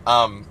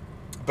great.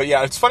 But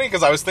yeah, it's funny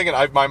because I was thinking,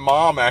 my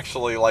mom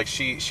actually, like,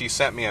 she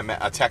sent me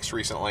a text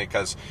recently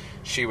because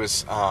she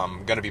was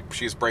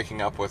she's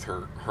breaking up with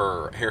her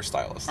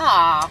hairstylist.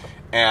 Aww.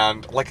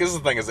 And, like, this is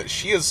the thing, is that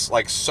she is,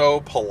 like,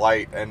 so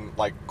polite and,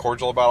 like,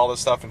 cordial about all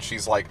this stuff, and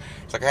she's like,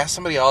 I asked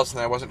somebody else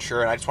and I wasn't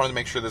sure, and I just wanted to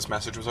make sure this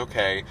message was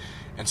okay.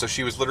 And so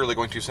she was literally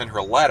going to send her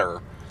a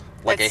letter,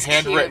 like That's a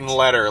handwritten cute.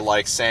 Letter,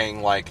 like,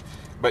 saying, like,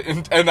 but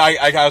and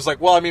I was like,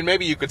 well, I mean,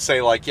 maybe you could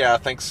say like, yeah,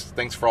 thanks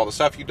for all the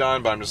stuff you've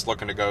done, but I'm just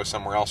looking to go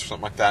somewhere else or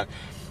something like that.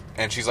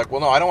 And she's like, well,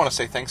 no, I don't want to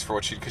say thanks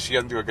for because she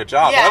didn't do a good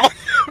job. Yeah. I'm like,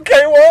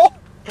 okay, well,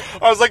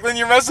 I was like, then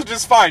your message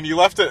is fine. You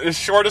left it as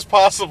short as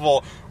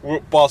possible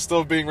while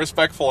still being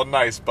respectful and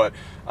nice. But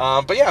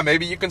yeah,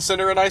 maybe you can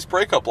send her a nice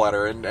breakup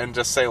letter and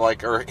just say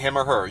like, or him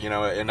or her,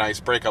 a nice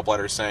breakup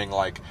letter saying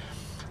like,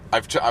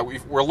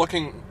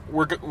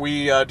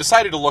 we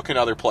decided to look in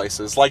other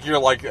places. Like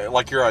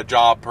you're a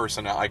job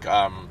person, like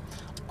a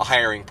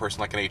hiring person,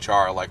 like an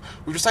HR. Like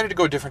we've decided to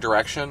go a different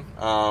direction.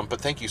 But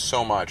thank you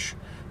so much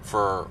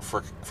for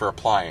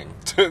applying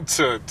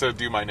to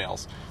do my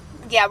nails.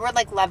 Yeah, we're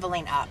like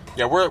leveling up.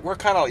 Yeah, we're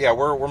kind of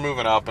we're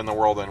moving up in the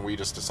world, and we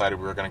just decided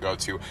we were going to go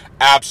to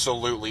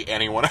absolutely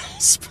anyone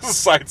else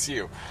besides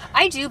you.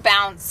 I do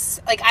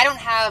bounce. Like I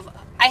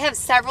have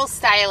several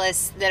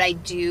stylists that I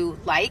do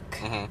like.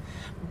 Mm-hmm.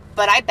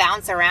 But I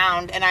bounce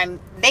around, and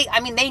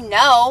they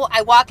know.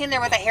 I walk in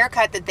there with a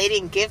haircut that they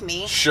didn't give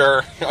me.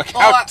 Sure. Like,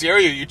 how dare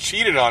you? You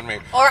cheated on me.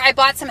 Or I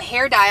bought some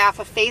hair dye off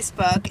of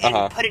Facebook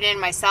and put it in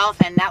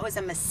myself, and that was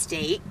a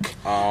mistake.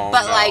 Oh,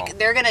 but, like,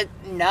 they're going to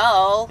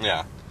know.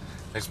 Yeah.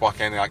 They just walk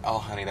in, and they're like, oh,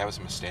 honey, that was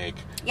a mistake.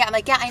 Yeah, I'm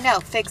like, yeah, I know.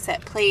 Fix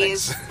it,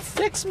 please.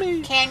 Fix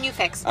me. Can you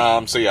fix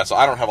me? So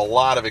I don't have a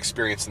lot of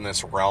experience in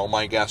this realm,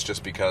 I guess,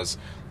 just because,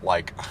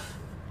 like,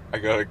 I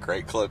go to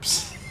Great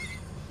Clips.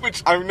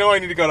 Which I know I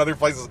need to go to other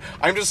places.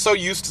 I'm just so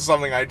used to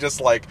something, I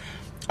just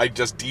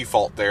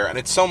default there. And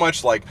it's so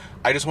much like,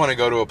 I just want to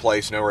go to a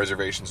place, no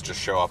reservations, just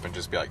show up and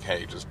just be like,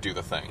 hey, just do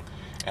the thing.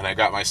 And I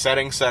got my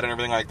settings set and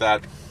everything like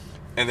that.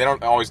 And they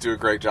don't always do a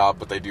great job,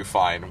 but they do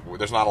fine.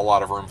 There's not a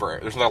lot of room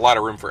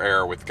for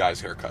error with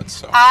guys' haircuts.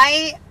 So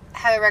I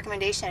have a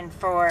recommendation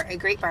for a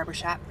great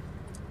barbershop.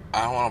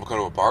 I don't want to go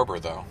to a barber,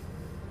 though.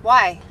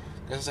 Why?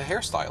 Because it's a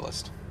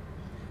hairstylist.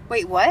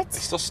 Wait, what? They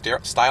still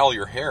style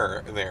your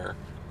hair there.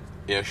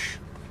 Ish.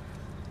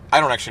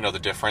 I don't actually know the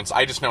difference.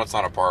 I just know it's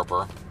not a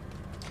barber.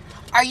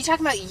 Are you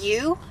talking about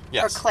you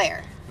or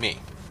Claire? Me.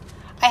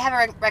 I have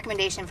a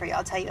recommendation for you.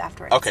 I'll tell you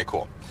afterwards. Okay,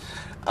 cool.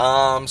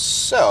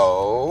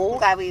 So I'm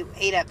glad we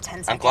ate up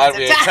 10 seconds. I'm glad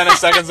we ate 10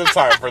 seconds of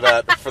time for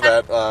that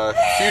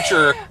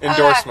future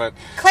endorsement.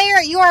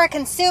 Claire, you are a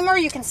consumer.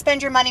 You can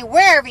spend your money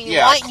wherever you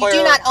want. Claire,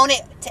 you do not own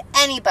it to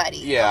anybody.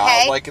 Yeah,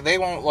 okay? Like they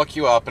won't look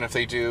you up, and if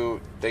they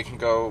do, they can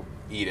go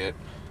eat it.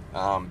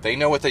 They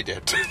know what they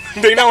did.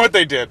 They know what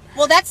they did.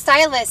 Well, that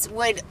stylist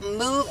would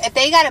move if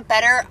they got a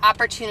better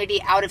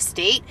opportunity out of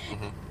state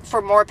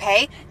for more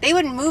pay. They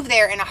would move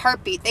there in a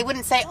heartbeat. They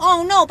wouldn't say,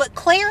 "Oh no, but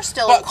Claire's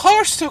still." But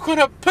Claire's still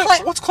gonna.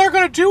 What's Claire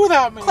gonna do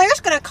without me? Claire's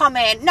gonna come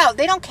in. No,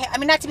 they don't care. I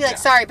mean, not to be like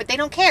sorry, but they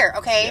don't care.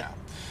 Okay. Yeah.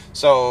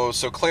 So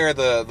Claire,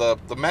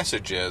 the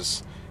message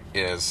is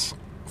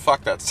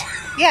fuck that.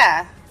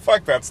 Yeah.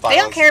 Fuck that stylist.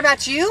 They don't care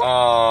about you.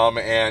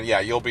 And yeah,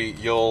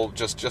 you'll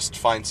just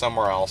find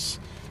somewhere else.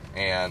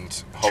 And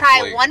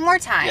hopefully try one more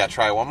time. Yeah,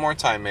 try one more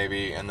time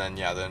maybe, and then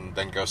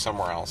then go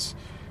somewhere else.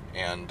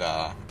 And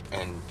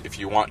if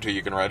you want to,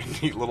 you can write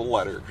a neat little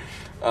letter.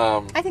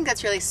 I think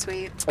that's really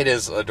sweet. It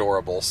is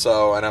adorable.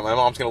 So, and my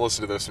mom's going to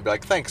listen to this and be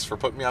like, "Thanks for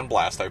putting me on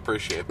blast. I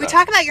appreciate that." We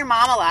talk about your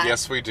mom a lot.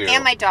 Yes, we do.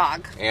 And my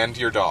dog. And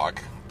your dog.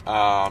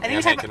 And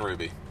Hank and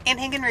Ruby. And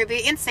Hank and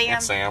Ruby. And Sam.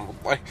 And Sam.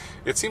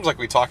 It seems like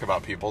we talk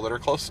about people that are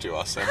close to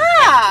us and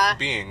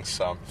beings.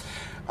 So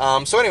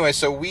anyway,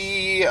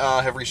 we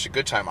have reached a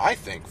good time, I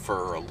think,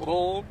 for a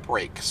little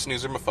break.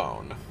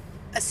 Snooze-a-ma-phone.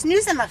 A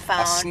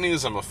snooze-a-ma-phone? A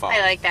snooze-a-ma-phone. I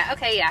like that.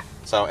 Okay, yeah.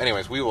 So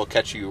anyways, we will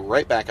catch you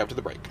right back after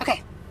the break.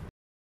 Okay.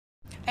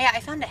 Yeah,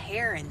 I found a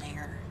hair in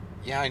there.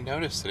 Yeah, I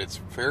noticed it. It's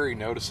very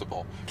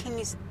noticeable. Can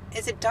you...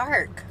 is it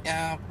dark?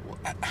 Yeah.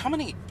 How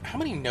many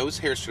nose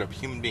hairs should a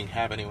human being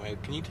have anyway?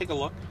 Can you take a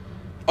look?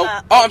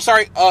 Oh, I'm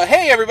sorry.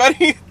 Hey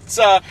everybody,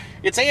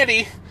 it's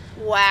Andy.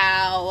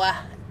 Wow.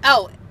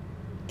 Oh,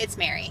 it's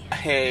Mary.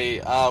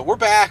 Hey, we're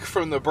back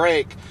from the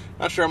break.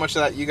 Not sure how much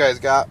of that you guys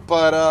got,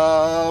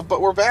 but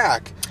we're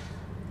back.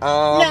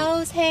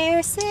 Nose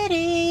Hair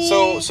City.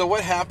 So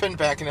what happened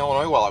back in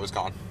Illinois while I was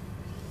gone?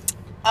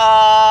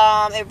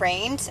 It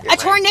rained. A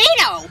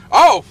tornado.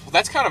 Oh,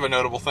 that's kind of a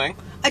notable thing.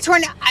 A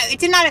tornado. It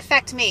did not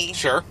affect me.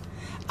 Sure.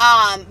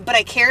 But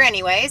I care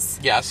anyways.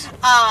 Yes.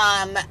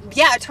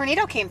 Yeah, a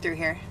tornado came through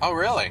here. Oh,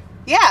 really?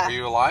 Yeah. Are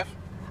you alive?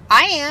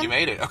 I am. You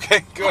made it.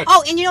 Okay, good.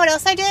 Oh, and you know what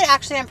else I did?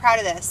 Actually, I'm proud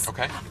of this.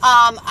 Okay.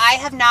 I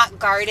have not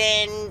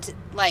gardened,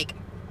 like,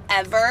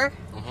 ever.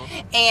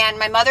 Mm-hmm. And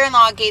my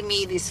mother-in-law gave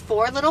me these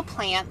 4 little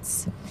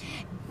plants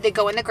that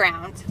go in the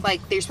ground.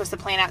 Like, they're supposed to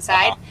plant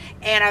outside.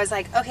 Uh-huh. And I was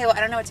like, okay, well, I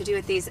don't know what to do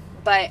with these,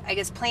 but I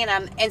guess plant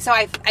them. And so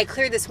I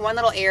cleared this one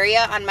little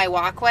area on my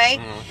walkway.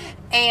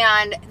 Mm-hmm.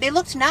 And they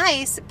looked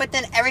nice, but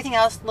then everything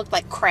else looked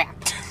like crap.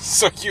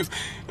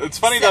 It's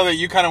funny though that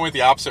you kind of went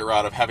the opposite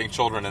route of having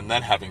children and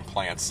then having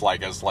plants,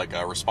 like as like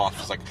a response.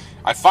 It's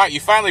like you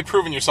finally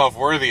proven yourself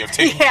worthy of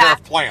taking care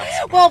of plants.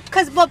 Well,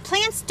 because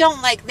plants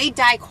don't they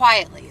die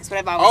quietly. Is what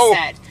I've always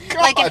said.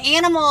 God. Like an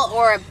animal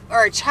or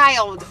a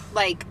child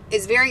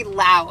is very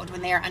loud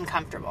when they are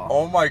uncomfortable.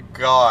 Oh my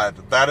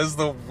God, that is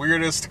the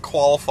weirdest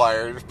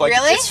qualifier.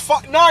 Really? It's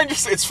fine. No,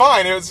 it's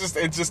fine.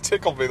 It just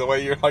tickled me the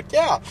way you're like,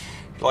 yeah.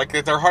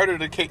 Like, they're harder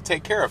to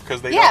take care of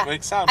because they don't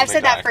make sound. I've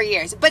said that for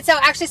years. But so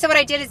what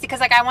I did is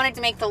because I wanted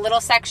to make the little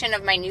section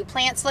of my new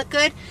plants look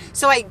good.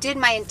 So I did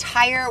my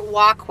entire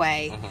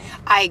walkway. Mm-hmm.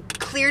 I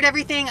cleared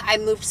everything. I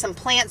moved some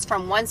plants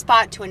from one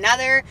spot to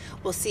another.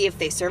 We'll see if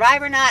they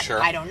survive or not. Sure.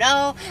 I don't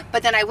know.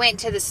 But then I went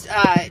to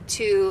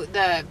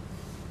the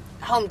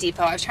Home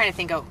Depot. I was trying to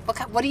think of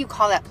what do you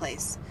call that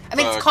place? I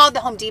mean, it's called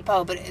the Home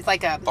Depot, but it's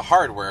like the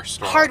hardware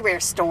store.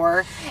 Hardware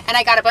store. And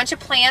I got a bunch of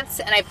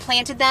plants, and I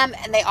planted them,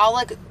 and they all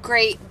look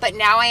great. But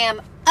now I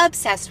am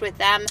obsessed with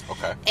them.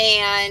 Okay.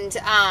 And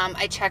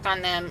I check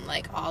on them,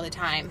 all the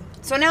time.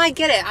 So now I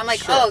get it. I'm like,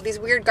 sure. Oh, these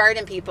weird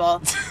garden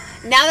people.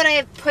 Now that I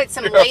have put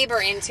some labor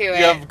into it.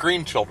 You have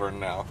green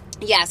children now.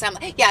 Yes.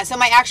 So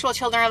my actual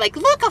children are like,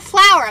 look, a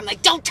flower. I'm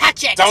like, don't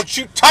touch it. Don't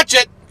you touch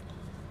it.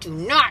 Do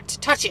not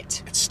touch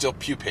it. It's still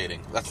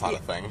pupating. That's not a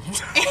thing.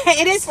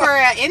 It is for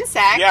an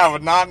insect. Yeah,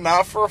 but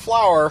not for a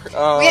flower.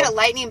 We had a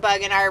lightning bug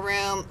in our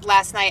room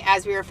last night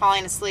as we were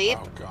falling asleep.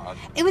 Oh, God.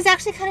 It was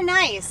actually kind of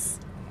nice.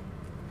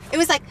 It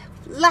was like,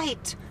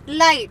 light.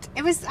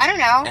 It was, I don't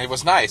know. And it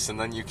was nice, and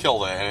then you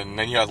killed it, and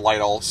then you had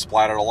light all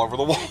splattered all over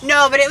the wall.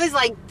 No, but it was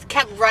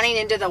kept running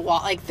into the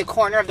wall, the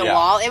corner of the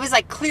wall. It was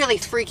clearly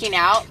freaking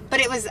out,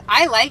 but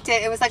I liked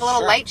it. It was like a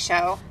little light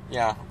show.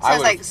 Yeah. So I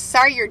was like,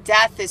 sorry your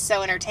death is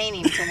so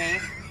entertaining to me.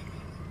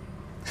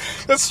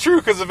 That's true,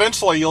 because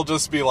eventually you'll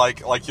just be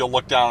like you'll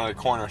look down at a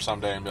corner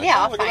someday and be like, yeah,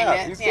 oh, I'll look find at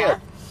that. it. He's yeah.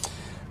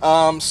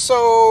 good.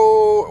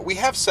 So we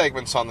have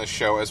segments on this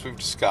show, as we've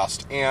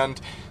discussed, and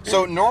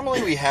so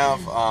normally we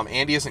have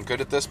Andy isn't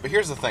good at this, but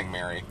here's the thing,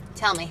 Mary.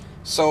 Tell me.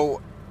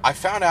 So I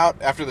found out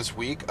after this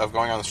week of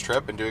going on this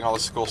trip and doing all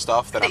this cool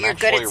stuff that I'm you're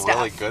actually good at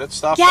really good at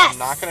stuff. Yes! I'm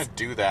not going to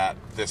do that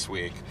this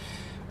week.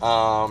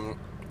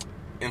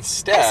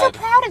 Instead, I'm so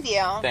proud of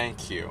you.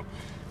 Thank you.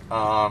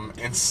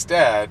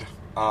 Instead,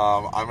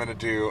 I'm going to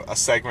do a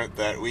segment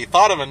that we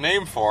thought of a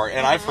name for,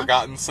 and I've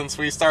forgotten since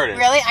we started.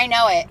 Really? I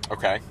know it.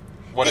 Okay.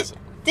 What is it?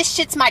 This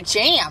shit's my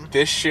jam.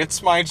 This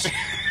shit's my jam.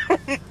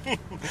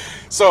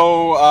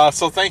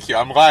 So thank you.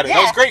 I'm glad. Yeah.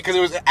 That was great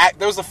because that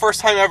was the first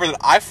time ever that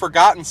I've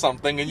forgotten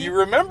something and you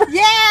remember. Yay!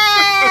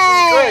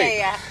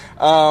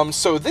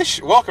 This is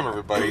great. Welcome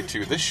everybody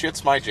to This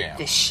Shit's My Jam.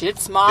 This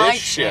shit's my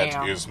This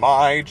jam. shit is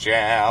my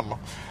jam.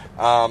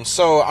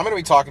 So I'm going to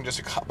be talking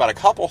just about a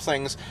couple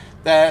things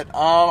that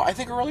I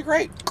think are really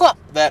great. Cool.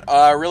 That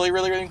really,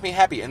 really, really make me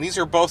happy. And these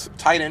are both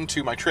tied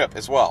into my trip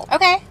as well.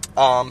 Okay.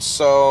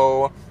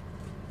 So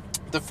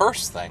the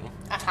first thing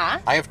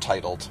I have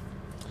titled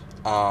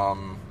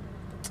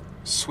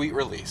Sweet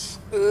Release.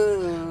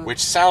 Ooh. Which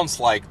sounds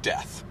like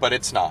death, but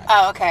it's not.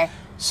 Oh, okay.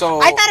 So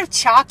I thought of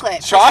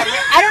chocolate. Chocolate?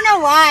 I don't know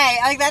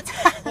why. That's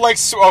like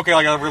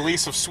a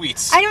release of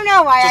sweets. I don't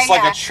know why. Just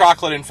like a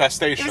chocolate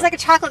infestation. It was like a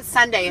chocolate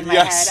sundae in my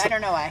head. I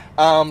don't know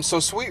why. So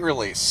Sweet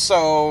Release.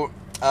 So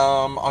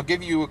I'll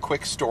give you a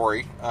quick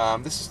story.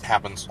 This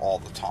happens all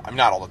the time.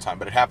 Not all the time,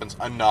 but it happens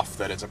enough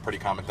that it's a pretty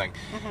common thing.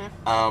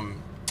 Mm-hmm.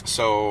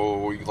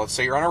 So let's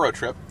say you're on a road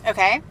trip.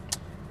 Okay.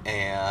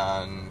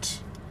 And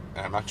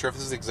I'm not sure if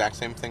this is the exact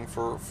same thing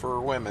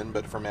for women,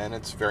 but for men,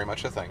 it's very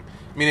much a thing.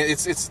 I mean,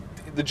 it's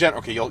the general.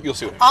 Okay, you'll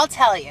see what I mean. I'll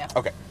tell you.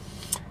 Okay.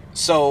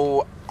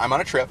 So I'm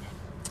on a trip,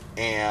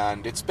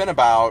 and it's been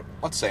about,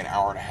 let's say, an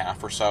hour and a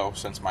half or so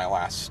since my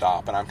last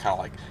stop, and I'm kind of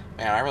like,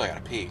 man, I really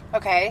gotta pee.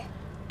 Okay.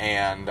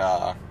 And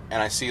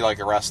I see like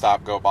a rest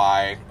stop go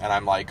by, and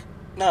I'm like,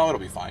 no, it'll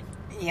be fine.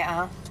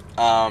 Yeah.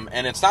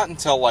 And it's not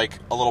until like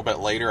a little bit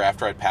later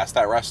after I'd passed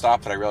that rest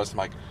stop that I realized I'm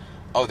like,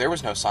 oh, there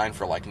was no sign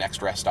for, like,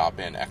 next rest stop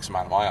in X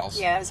amount of miles.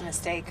 Yeah, that was a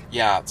mistake.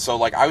 Yeah, so,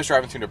 like, I was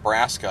driving through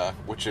Nebraska,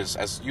 which is,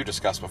 as you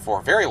discussed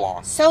before, very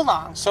long. So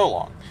long. So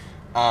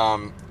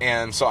long.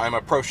 And so I'm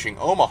approaching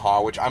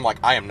Omaha, which I'm like,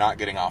 I am not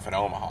getting off in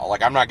Omaha.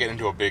 Like, I'm not getting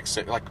into a big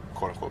city, like,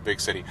 quote-unquote big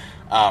city,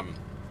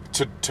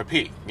 to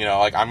pee. You know,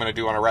 like, I'm going to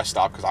do on a rest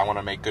stop because I want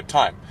to make good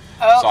time.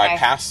 Oh, okay. So I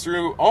pass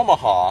through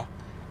Omaha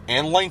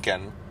and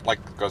Lincoln,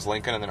 like, goes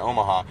Lincoln and then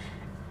Omaha,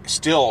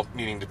 still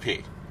needing to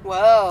pee.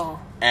 Whoa.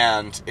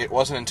 And it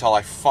wasn't until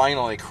I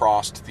finally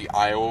crossed the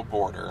Iowa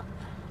border,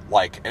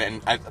 like,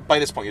 and by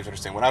this point you have to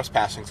understand, when I was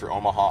passing through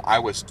Omaha, I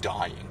was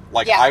dying.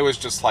 Like, yeah. I was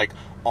just, like,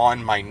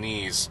 on my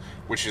knees,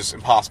 which is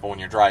impossible when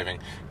you're driving,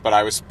 but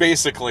I was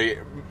basically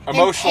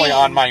emotionally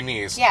on my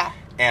knees. Yeah.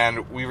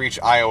 And we reach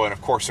Iowa, and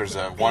of course there's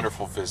a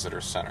wonderful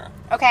visitor center.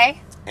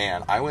 Okay.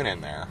 And I went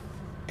in there,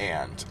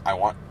 and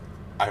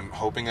I'm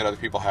hoping that other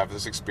people have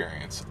this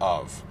experience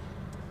of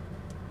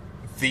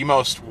the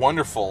most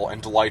wonderful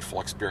and delightful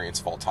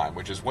experience of all time,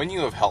 which is when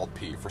you have held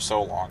pee for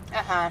so long,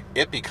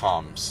 it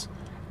becomes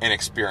an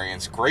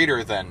experience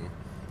greater than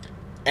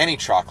any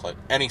chocolate,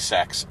 any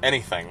sex,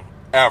 anything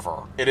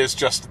ever. It is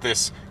just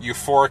this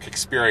euphoric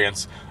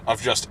experience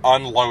of just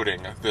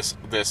unloading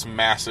this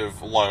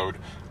massive load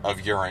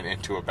of urine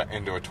into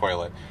a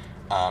toilet,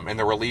 and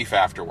the relief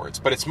afterwards.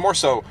 But it's more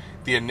so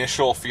the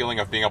initial feeling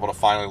of being able to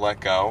finally let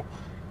go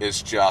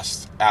is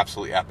just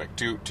absolutely epic.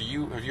 Have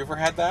you ever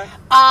had that?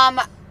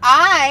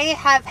 I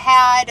have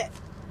had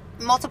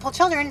multiple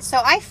children,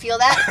 so I feel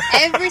that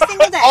every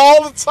single day.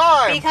 All the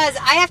time. Because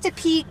I have to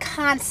pee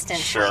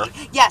constantly. Sure.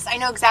 Yes, I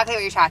know exactly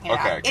what you're talking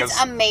about. Okay, it's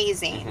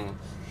amazing.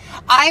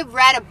 I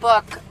read a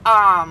book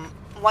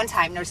one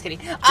time. No, just kidding.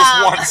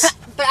 Just once.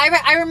 But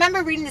I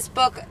remember reading this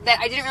book that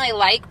I didn't really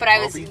like, but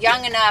I was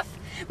young enough.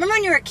 Remember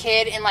when you were a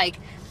kid and, like,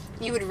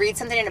 you would read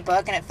something in a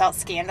book and it felt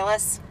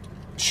scandalous?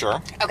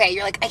 Sure. Okay,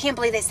 you're like, I can't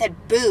believe they said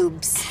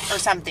boobs or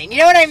something. You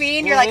know what I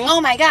mean? You're like,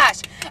 oh my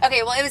gosh.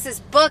 Okay, well, it was this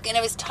book, and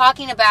it was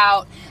talking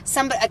about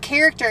a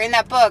character in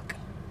that book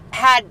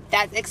had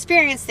that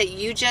experience that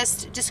you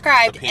just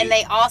described, and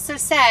they also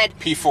said...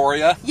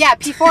 P-phoria? Yeah,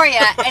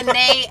 P-phoria. And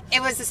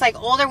it was this,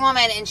 like, older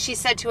woman, and she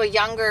said to a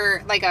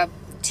younger, like, a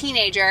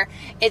teenager,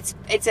 it's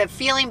a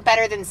feeling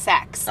better than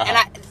sex.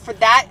 And for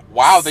that...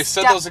 Wow, they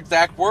said those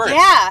exact words.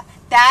 Yeah,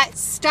 that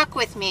stuck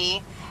with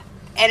me.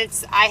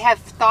 And I have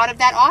thought of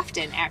that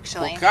often,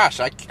 actually. Well, gosh,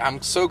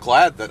 I'm so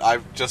glad that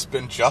I've just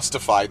been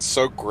justified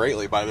so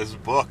greatly by this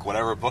book,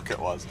 whatever book it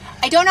was.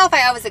 I don't know if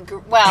I always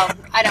agree. Well,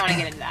 I don't want to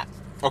get into that.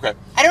 Okay.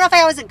 I don't know if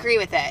I always agree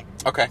with it.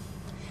 Okay.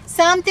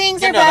 Some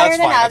things are better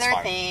than other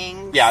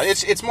things. Yeah,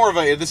 it's more of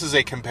this is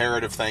a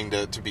comparative thing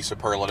to be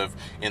superlative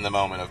in the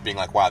moment of being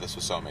like, wow, this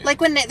was so amazing. Like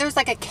when there's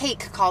like a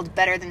cake called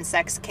Better Than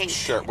Sex Cake.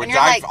 Sure, which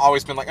I've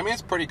always been like, I mean,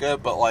 it's pretty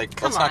good, but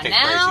like, let's not get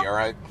crazy, all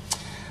right?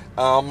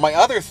 My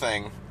other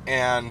thing...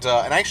 And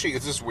actually,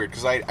 this is weird,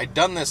 because I'd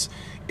done this,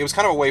 it was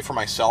kind of a way for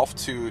myself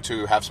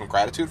to have some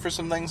gratitude for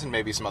some things, and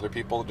maybe some other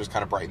people to just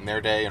kind of brighten their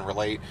day and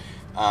relate.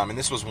 And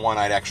this was one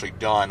I'd actually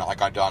done,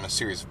 like I'd done a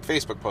series of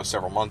Facebook posts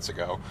several months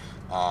ago,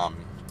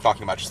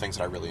 talking about just things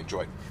that I really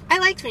enjoyed. I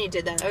liked when you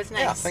did that. That was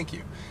nice. Yeah, thank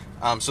you.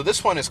 So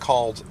this one is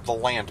called The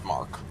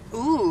Landmark.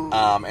 Ooh.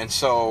 And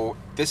so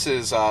this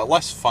is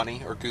less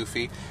funny or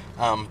goofy,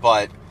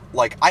 but...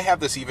 Like, I have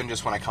this even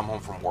just when I come home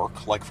from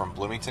work, like from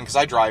Bloomington, because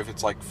I drive,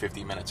 it's like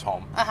 50 minutes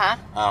home.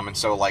 And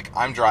so, like,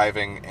 I'm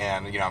driving,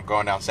 and, you know, I'm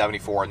going down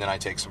 74, and then I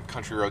take some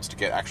country roads to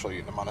get actually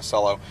into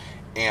Monticello,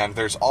 and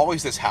there's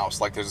always this house,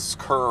 like, there's this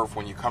curve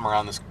when you come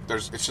around this,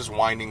 it's just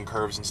winding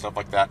curves and stuff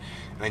like that,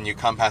 and then you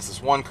come past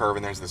this one curve,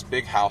 and there's this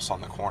big house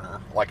on the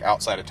corner, like,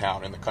 outside of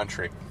town in the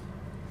country.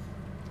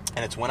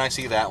 And it's when I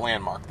see that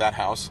landmark, that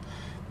house,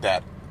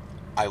 that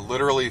I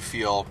literally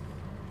feel...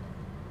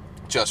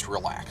 just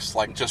relax,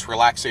 like just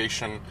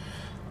relaxation,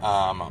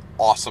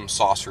 awesome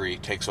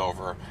saucery takes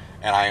over,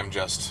 and I am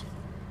just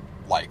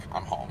like,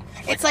 I'm home.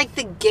 It's like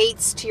the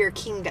gates to your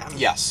kingdom.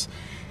 Yes,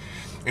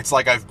 it's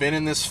like I've been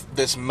in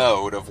this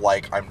mode of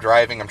like, I'm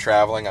driving, I'm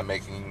traveling, I'm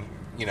making,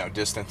 you know,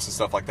 distance and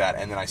stuff like that,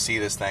 and then I see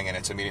this thing, and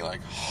it's immediately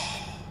like,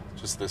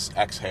 just this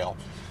exhale,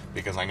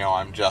 because I know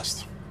I'm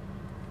just,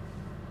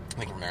 I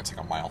think from there it's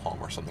like a mile home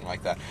or something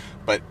like that.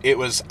 But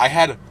I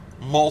had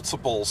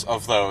multiples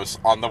of those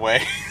on the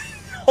way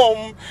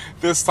home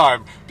this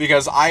time,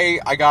 because I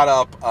got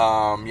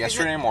up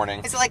yesterday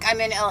morning. Is it like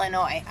I'm in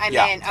Illinois?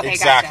 Okay,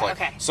 exactly. Gotcha.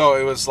 Okay. So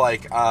it was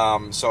like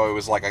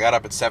I got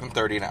up at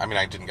 7:30. I mean,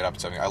 I didn't get up at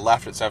 7:30. I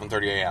left at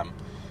 7:30 a.m.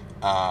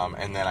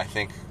 And then I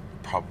think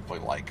probably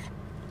like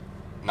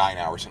 9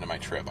 hours into my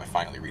trip, I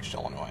finally reached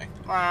Illinois.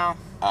 Wow.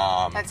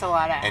 That's a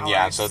lot of hours. And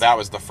yeah, so that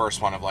was the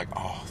first one of like,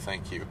 oh,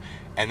 thank you.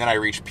 And then I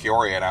reached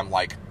Peoria, and I'm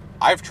like,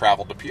 I've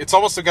traveled to Peoria. It's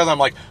almost because I'm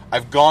like,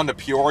 I've gone to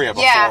Peoria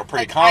before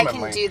pretty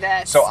commonly. I can do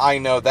this. So I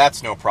know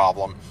that's no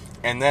problem.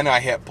 And then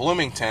I hit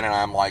Bloomington, and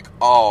I'm like,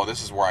 oh,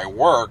 this is where I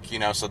work, you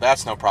know, so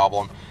that's no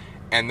problem.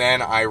 And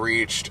then I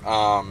reached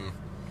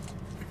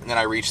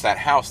that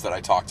house that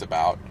I talked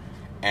about,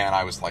 and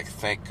I was like,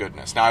 thank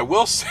goodness. Now, I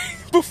will say,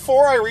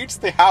 before I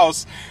reached the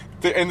house,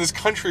 in this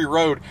country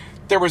road,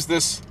 there was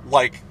this,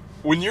 like,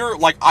 when you're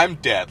like, I'm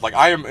dead. Like,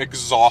 I am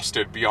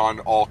exhausted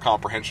beyond all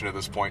comprehension at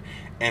this point,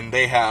 and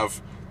they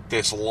have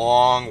this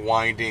long,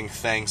 winding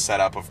thing set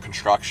up of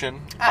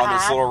construction on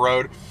this little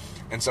road.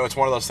 And so it's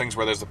one of those things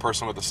where there's the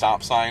person with the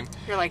stop sign.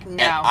 You're like,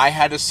 no. And I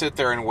had to sit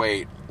there and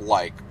wait,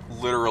 like,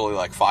 literally,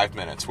 like, 5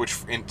 minutes, which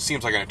it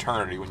seems like an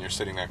eternity when you're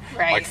sitting there.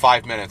 Right. Like,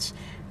 5 minutes,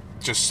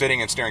 just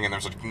sitting and staring, and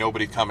there's, like,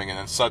 nobody coming, and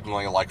then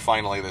suddenly, like,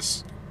 finally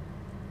this,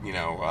 you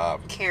know,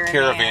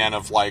 caravan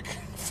of, like,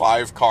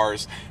 5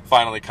 cars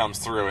finally comes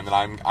through, and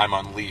then I'm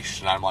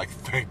unleashed, and I'm like,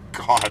 thank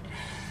God.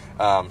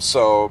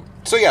 So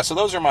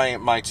those are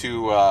my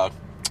two,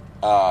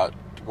 what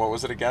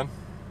was it again?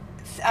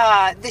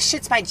 This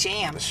shit's my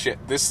jam.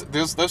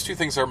 Those two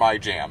things are my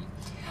jam.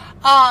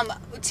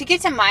 To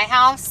get to my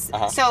house,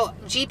 so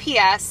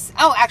GPS,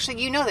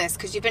 actually, you know this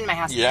because you've been to my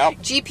house. Yeah.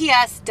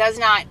 GPS does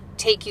not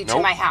take you to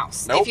my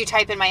house if you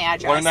type in my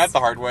address. Learned that the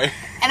hard way.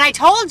 And I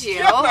told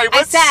you,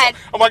 I said...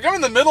 I'm like, I'm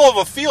in the middle of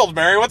a field,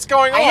 Mary. What's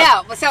going on?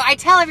 I know. So I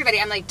tell everybody,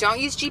 I'm like, don't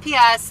use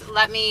GPS.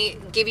 Let me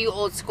give you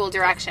old school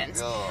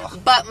directions. Ugh.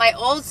 But my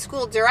old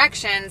school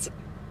directions...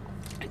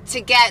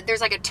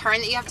 there's like a turn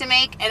that you have to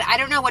make, and I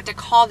don't know what to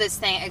call this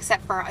thing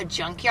except for a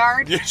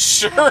junkyard. Yeah,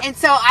 sure. And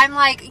so I'm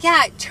like,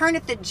 turn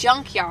at the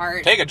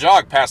junkyard. Take a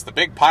jog past the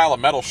big pile of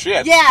metal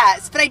shit.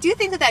 Yes, but I do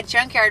think that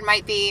junkyard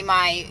might be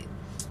my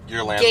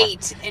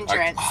gate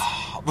entrance.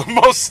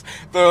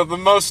 The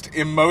most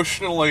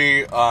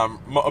emotionally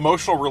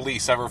emotional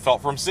release I ever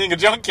felt from seeing a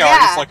junkyard.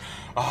 Yeah. It's like,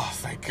 oh,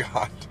 thank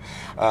God.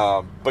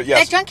 But yes.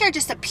 That junkyard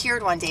just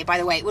appeared one day, by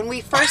the way. When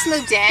we first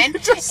moved in,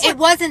 it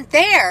wasn't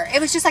there.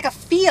 It was just like a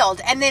field.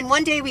 And then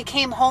one day we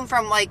came home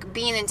from like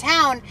being in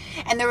town,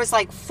 and there was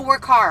like 4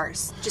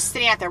 cars just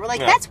sitting out there. We're like,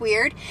 that's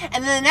weird.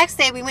 And then the next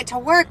day we went to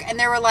work, and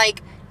there were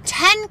like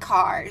 10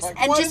 cars.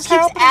 Like, and just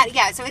keeps adding.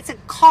 Yeah, so it's a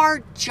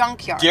car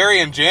junkyard. Gary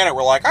and Janet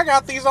were like, I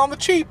got these on the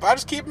cheap. I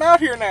just keep them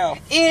out here now.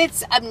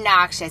 It's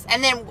obnoxious.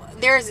 And then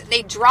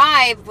they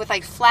drive with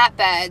like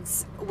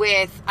flatbeds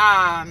with,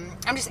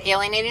 I'm just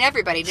alienating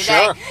everybody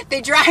today. Sure.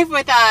 They drive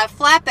with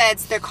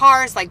flatbeds, their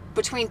cars like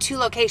between 2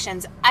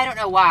 locations. I don't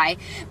know why,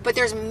 but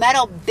there's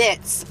metal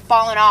bits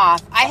falling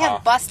off. I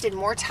have busted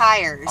more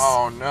tires.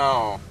 Oh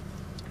no.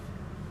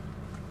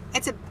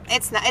 It's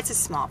a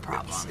small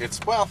problem. It's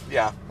I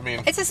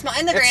mean, it's a small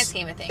in the grand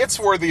scheme of things. It's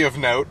worthy of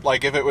note.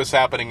 Like if it was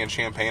happening in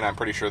Champaign, I'm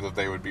pretty sure that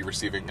they would be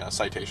receiving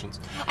citations.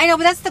 I know,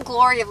 but that's the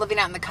glory of living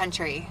out in the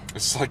country.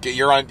 It's like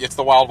it's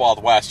the wild,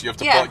 wild west. You have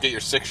to get your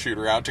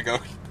 6-shooter out to go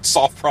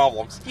solve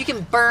problems. You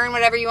can burn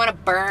whatever you want to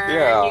burn.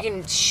 Yeah. You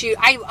can shoot.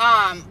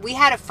 We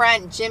had a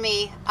friend,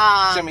 Jimmy.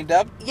 Jimmy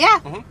Deb? Yeah.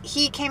 Mm-hmm.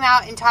 He came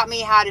out and taught me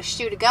how to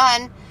shoot a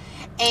gun,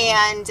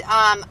 and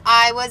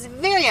I was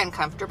very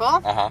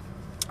uncomfortable.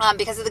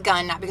 Because of the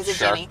gun, not because of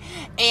Jimmy.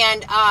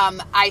 And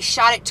I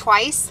shot it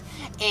twice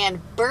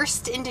and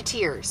burst into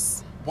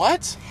tears.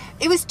 What?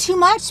 It was too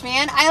much,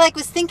 man. I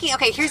was thinking,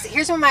 okay,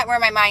 here's where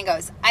my mind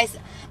goes.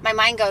 My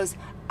mind goes,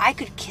 I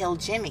could kill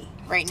Jimmy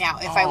right now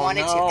if I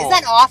wanted to. Is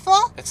that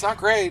awful? It's not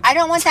great. I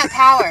don't want that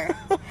power.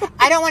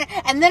 I don't want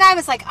it. And then I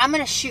was like, I'm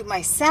going to shoot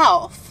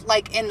myself,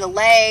 like in the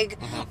leg,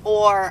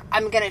 or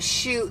I'm going to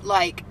shoot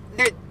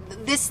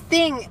this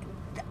thing.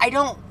 I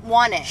don't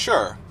want it.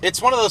 Sure. It's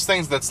one of those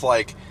things that's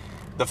like,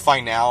 the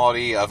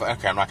finality of,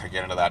 okay, I'm not going to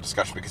get into that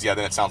discussion because, then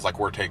it sounds like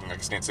we're taking a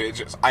stance.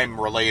 I'm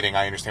relating,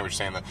 I understand what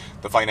you're saying,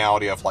 the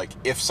finality of, like,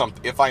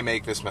 if I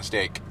make this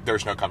mistake,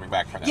 there's no coming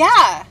back from that.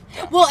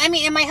 Yeah. Well, I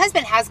mean, and my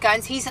husband has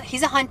guns. He's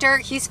a hunter.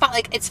 He's fine.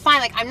 Like, it's fine.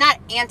 Like, I'm not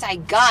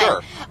anti-gun.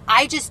 Sure.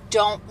 I just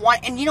don't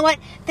want, and you know what?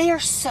 They are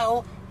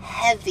so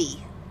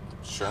heavy.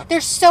 Sure.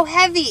 They're so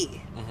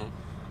heavy.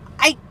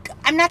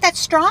 I'm not that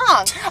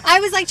strong. I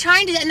was, like,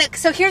 trying to, and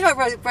so here's what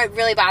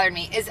really bothered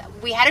me, is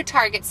we had a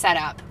target set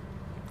up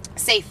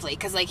safely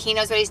because like he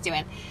knows what he's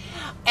doing,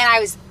 and I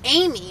was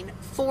aiming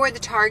for the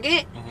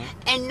target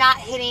and not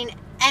hitting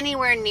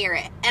anywhere near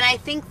it, and I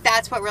think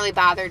that's what really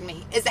bothered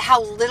me, is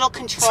how little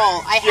control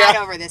I had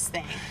over this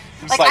thing.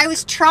 Like I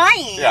was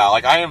trying. Yeah,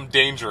 like I am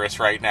dangerous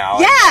right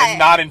now. Yeah. And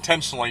not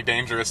intentionally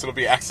dangerous. It'll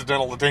be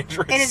accidental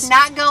dangerous. It is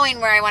not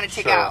going where I want it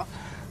to go.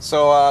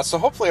 So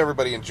hopefully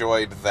everybody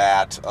enjoyed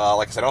that.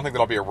 Like I said, I don't think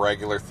that'll be a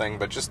regular thing,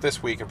 but just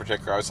this week in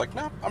particular, I was like,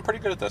 no, I'm pretty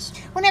good at this.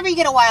 Whenever you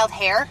get a wild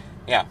hair.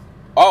 Yeah.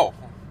 Oh.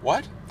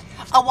 What?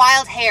 A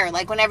wild hair,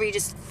 like whenever you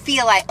just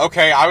feel like...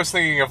 Okay, I was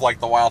thinking of like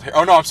the wild hair.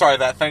 Oh, no, I'm sorry,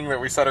 that thing that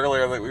we said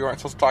earlier that we weren't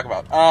supposed to talk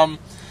about.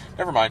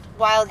 Never mind.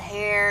 Wild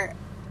hair...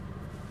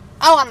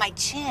 Oh, on my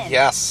chin.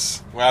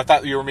 Yes. Well, I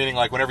thought you were meaning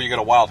like whenever you get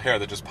a wild hair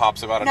that just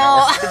pops out of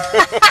nowhere.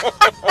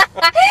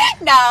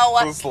 No.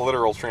 That's the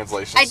literal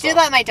translation. I did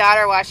let my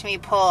daughter watch me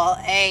pull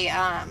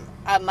a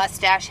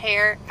mustache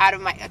hair out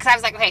of my... Because I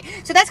was like, okay,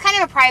 so that's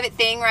kind of a private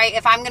thing, right?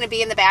 If I'm going to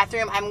be in the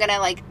bathroom, I'm going to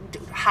like...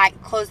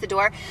 close the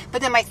door.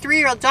 But then my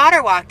 3-year-old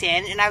daughter walked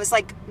in, and I was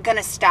like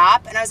gonna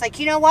stop, and I was like,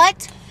 you know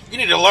what, you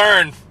need to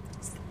learn.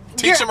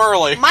 Teach them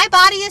early. My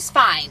body is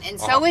fine, and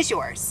so is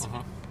yours.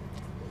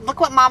 Look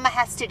what mama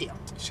has to do.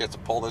 She has to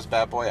pull this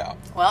bad boy out.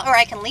 Well, or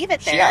I can leave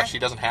it there. She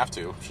doesn't have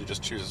to. She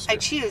just chooses to. I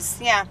choose.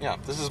 Yeah,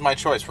 this is my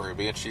choice,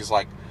 Ruby. And she's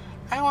like,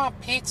 I want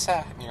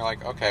pizza. And you're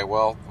like, okay,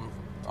 well,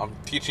 I'm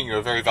teaching you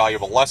a very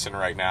valuable lesson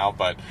right now,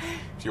 but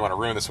if you want to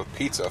ruin this with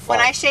pizza, fine.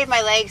 When I shave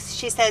my legs,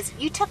 she says,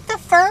 "You took the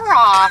fur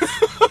off."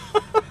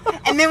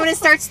 And then when it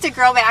starts to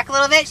grow back a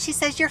little bit, she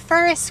says, "Your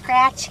fur is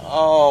scratchy."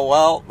 Oh,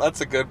 well,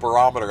 that's a good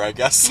barometer, I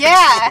guess.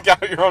 Yeah. You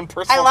got your own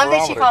personal I love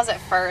barometer. that she calls it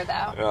fur,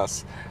 though.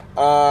 Yes.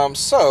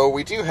 So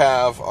we do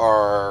have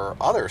our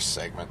other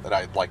segment that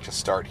I'd like to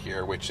start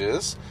here, which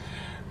is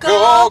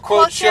Go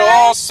quote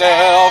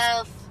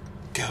yourself.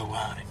 Go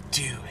on and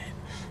do it.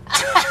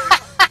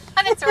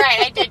 That's right,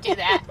 I did do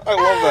that. I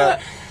love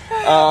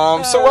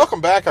that. So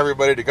welcome back,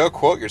 everybody, to Go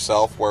Quote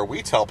Yourself, where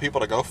we tell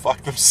people to go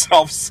fuck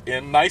themselves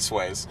in nice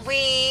ways.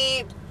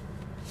 We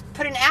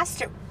put an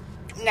asterisk.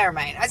 Never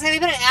mind. I was going to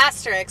put an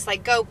asterisk,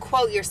 like, go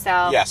quote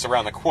yourself. Yes,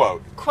 around the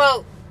quote.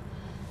 Quote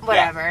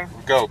whatever.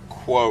 Yeah, go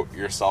quote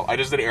yourself. I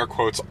just did air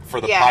quotes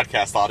for the Yeah.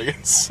 podcast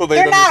audience, so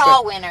they're They're not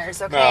all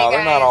winners, okay, No, they're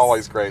guys? not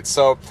always great.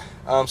 So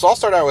I'll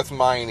start out with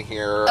mine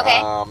here.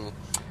 Okay.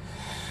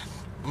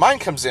 Mine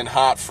comes in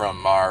hot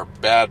from our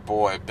bad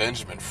boy,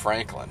 Benjamin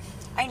Franklin.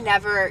 I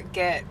never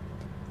get...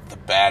 The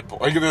bad boy.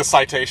 Are you giving a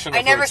citation? I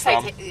of where never it's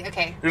from? citate...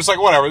 Okay. You're just like,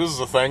 whatever, this is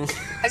a thing. I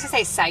was going to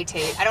say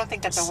citate. I don't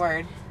think that's a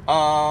word.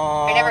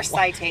 I never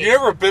citate. You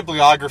never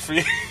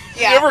bibliography.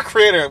 Yeah. You never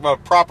create a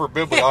proper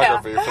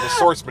bibliography for the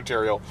source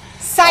material.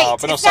 Cite.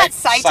 But no, it's not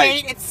cite.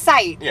 citate, it's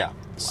cite. Yeah. Why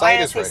Cite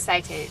don't is I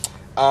right. say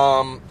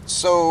citate?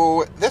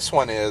 So this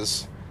one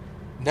is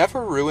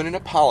never ruin an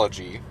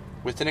apology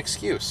with an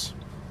excuse.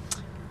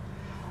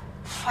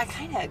 I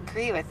kind of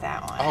agree with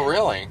that one. Oh,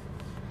 really?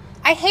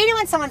 I hate it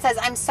when someone says,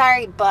 "I'm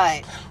sorry,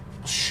 but..."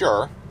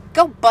 Sure.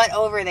 Go butt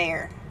over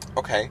there.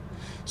 Okay.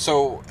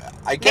 So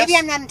I guess Maybe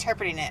I'm not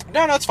interpreting it.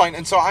 No, it's fine.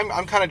 And so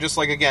I'm kind of just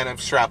like, again, I'm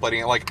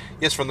extrapolating it. Like,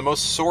 yes, from the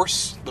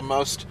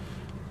most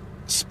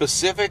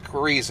specific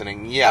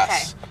reasoning,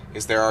 yes,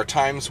 is there are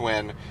times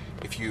when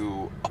if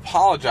you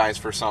apologize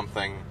for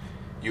something,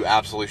 you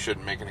absolutely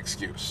shouldn't make an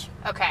excuse.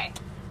 Okay.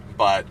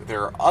 But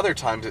there are other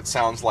times it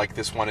sounds like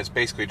this one is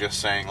basically just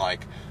saying,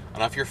 like,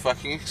 enough your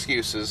fucking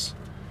excuses,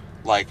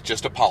 like,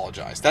 just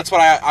apologize. That's what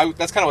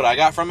that's kind of what I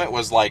got from it,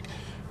 was like,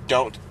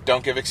 don't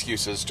give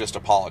excuses, just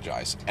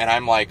apologize. And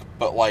I'm like,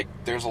 but like,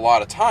 there's a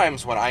lot of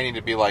times when I need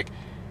to be like,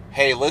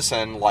 hey,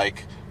 listen,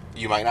 like,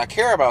 you might not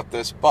care about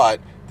this,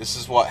 but this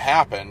is what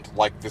happened,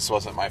 like, this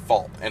wasn't my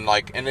fault. And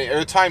like, and there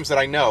are times that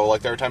I know,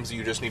 like, there are times that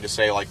you just need to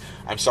say, like,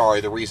 I'm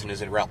sorry, the reason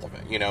is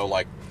irrelevant, you know,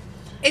 like.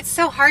 It's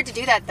so hard to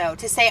do that, though,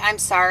 to say I'm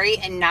sorry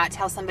and not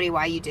tell somebody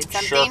why you did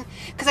something. Sure.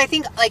 Because I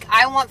think, like,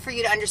 I want for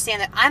you to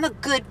understand that I'm a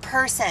good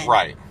person.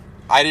 Right.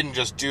 I didn't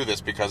just do this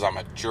because I'm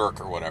a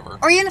jerk or whatever.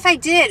 Or even if I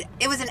did,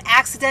 it was an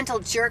accidental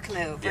jerk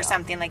move or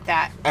something like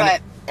that.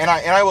 But And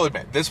I will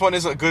admit, this one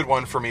is a good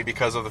one for me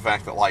because of the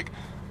fact that, like,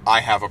 I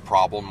have a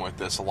problem with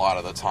this a lot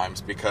of the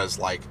times because,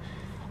 like,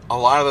 a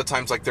lot of the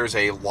times, like, there's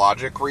a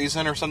logic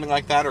reason or something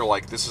like that, or,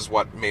 like, this is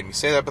what made me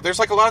say that, but there's,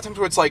 like, a lot of times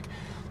where it's like,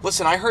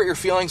 listen, I hurt your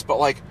feelings, but,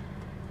 like,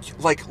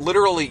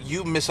 literally,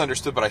 you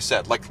misunderstood what I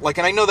said. Like,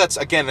 and I know that's,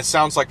 again, it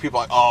sounds like people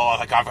are like, oh,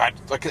 like, I've got,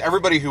 like,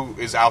 everybody who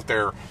is out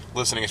there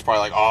listening is probably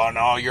like, oh,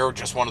 no, you're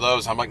just one of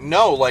those. I'm like,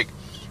 no, like,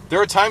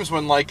 there are times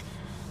when, like,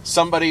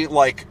 somebody,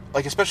 like,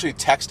 especially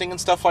texting and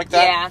stuff like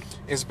that,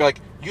 is like,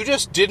 you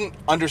just didn't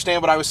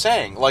understand what I was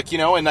saying. Like, you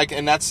know, and, like,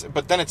 and that's,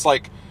 but then it's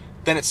like,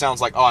 then it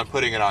sounds like, oh, I'm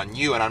putting it on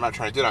you, and I'm not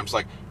trying to do it. I'm just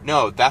like,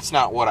 no, that's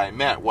not what I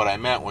meant. What I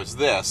meant was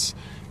this,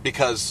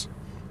 because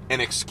an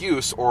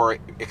excuse or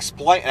an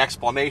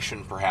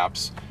explanation,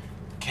 perhaps,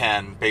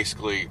 can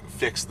basically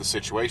fix the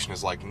situation.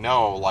 Is like,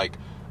 no, like,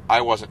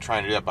 I wasn't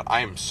trying to do that, but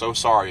I am so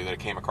sorry that it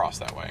came across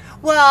that way.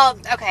 well,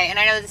 okay, and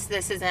I know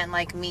this isn't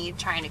like me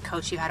trying to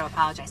coach you how to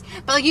apologize,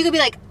 but like you could be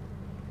like,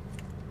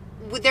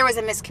 there was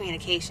a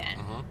miscommunication.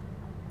 Mm-hmm.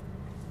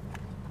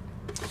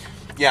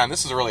 Yeah, and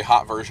this is a really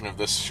hot version of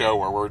this show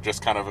where we're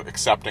just kind of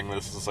accepting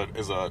this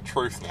as a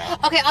truth now.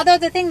 Okay, although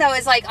the thing though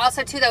is like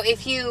also too though,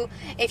 if you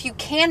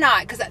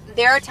cannot, because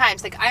there are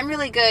times like I'm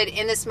really good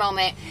in this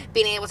moment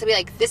being able to be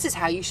like, this is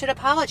how you should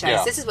apologize.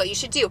 Yeah. This is what you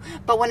should do.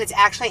 But when it's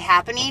actually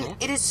happening,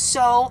 it is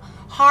so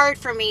hard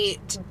for me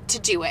to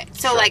do it.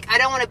 So Sure. like I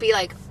don't want to be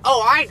like,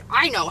 oh,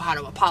 I know how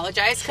to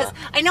apologize, because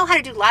Sure. I know how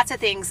to do lots of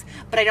things,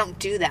 but I don't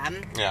do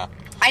them. Yeah.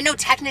 I know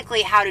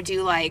technically how to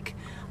do like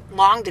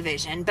long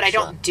division, but I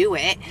Sure. don't do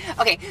it.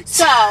 Okay,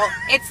 so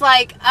it's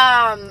like,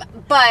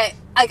 but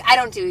like I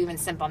don't do even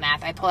simple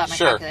math. I pull out my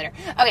Sure. calculator.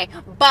 Okay,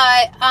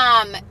 but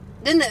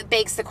then that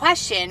begs the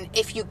question: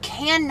 if you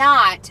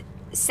cannot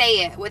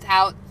say it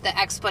without the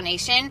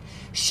explanation,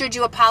 should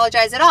you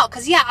apologize at all?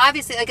 Because yeah,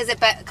 obviously, like, is it?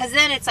 Because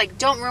then it's like,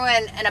 don't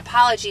ruin an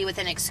apology with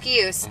an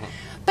excuse. Mm-hmm.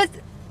 But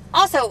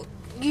also,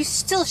 you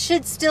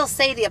should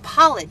say the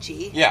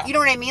apology. Yeah. You know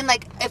what I mean?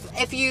 Like,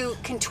 if you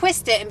can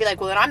twist it and be like,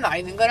 well, then I'm not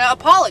even going to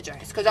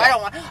apologize because I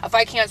don't want. If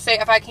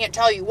I can't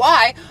tell you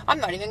why, I'm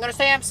not even going to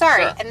say I'm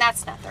sorry, Sure. and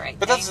that's not the right.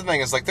 But thing. that's the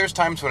thing is, like, there's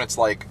times when it's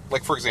like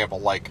for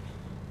example, like,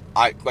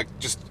 I like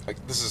just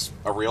like this is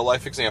a real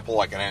life example,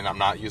 like, and I'm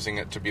not using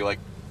it to be like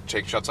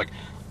take shots. Like,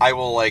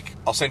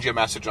 I'll send you a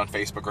message on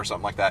Facebook or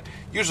something like that.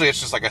 Usually it's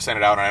just like I send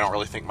it out and I don't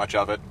really think much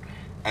of it,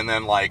 and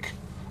then like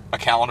a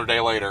calendar day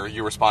later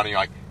you respond and you're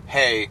like,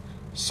 hey,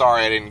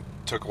 sorry, I didn't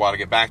took a while to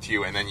get back to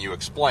you, and then you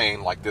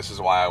explain, like, this is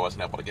why I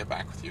wasn't able to get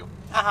back with you.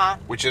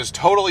 Which is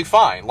totally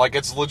fine. Like,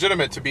 it's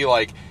legitimate to be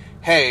like,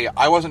 hey,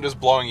 I wasn't just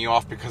blowing you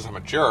off because I'm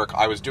a jerk.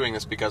 I was doing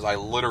this because I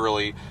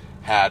literally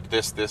had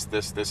this, and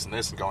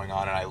this going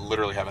on, and I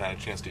literally haven't had a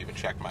chance to even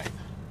check my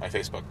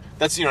Facebook.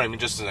 That's, you know what I mean,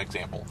 just as an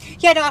example.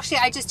 Yeah, no, actually,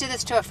 I just did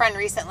this to a friend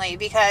recently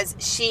because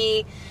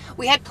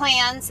we had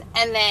plans,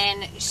 and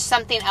then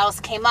something else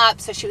came up,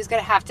 so she was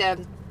going to have to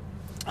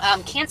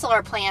cancel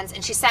our plans,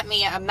 and she sent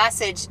me a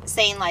message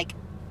saying, like,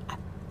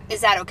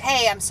 is that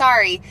okay? I'm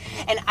sorry.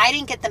 And I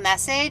didn't get the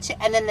message,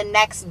 and then the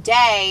next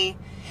day,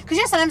 because,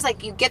 you know, sometimes,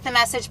 like, you get the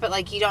message, but,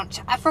 like, you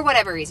don't, for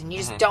whatever reason, you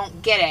just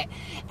don't get it.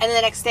 And then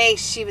the next day,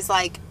 she was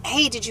like,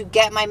 hey, did you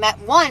get my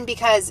one,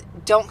 because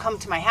don't come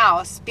to my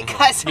house,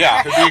 because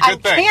yeah, it'd be a good I'm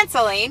thing.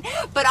 canceling.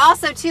 But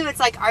also, too, it's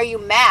like, are you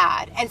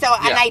mad? And so,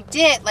 and I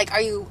did, like,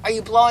 are you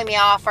blowing me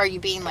off? Are you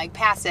being, like,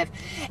 passive?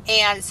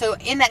 And so,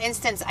 in that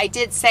instance, I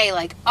did say,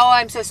 like, oh,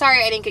 I'm so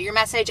sorry I didn't get your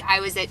message. I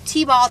was at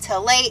T-ball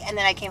till late, and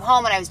then I came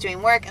home, and I was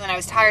doing work, and then I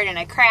was tired, and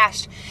I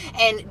crashed.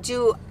 And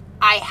do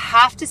I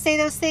have to say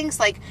those things?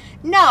 Like,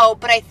 no,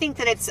 but I think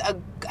that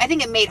I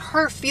think it made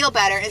her feel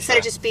better instead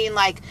of just being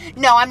like,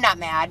 no, I'm not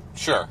mad.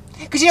 Sure.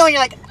 Because, you know, when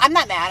you're like, I'm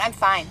not mad, I'm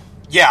fine.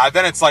 Yeah,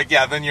 then it's like,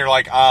 then you're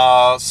like,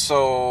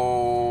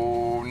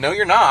 so no,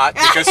 you're not,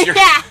 because you're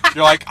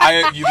like,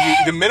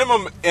 the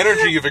minimum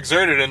energy you've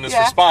exerted in this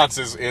response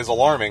is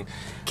alarming.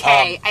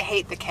 K. I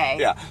hate the K.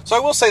 Yeah. So I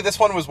will say this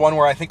one was one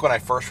where I think when I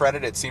first read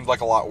it, it seemed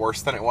like a lot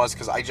worse than it was,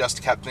 because I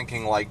just kept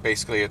thinking, like,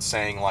 basically it's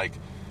saying, like,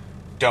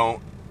 don't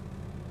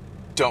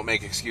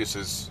make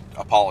excuses,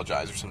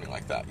 apologize, or something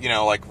like that. You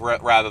know, like,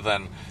 rather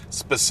than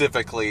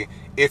specifically,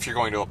 if you're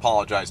going to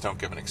apologize, don't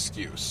give an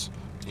excuse,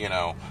 you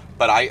know.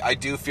 But I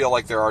do feel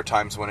like there are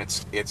times when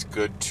it's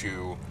good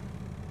to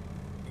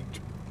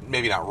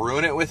maybe not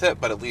ruin it with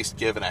it, but at least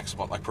give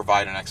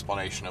provide an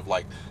explanation of,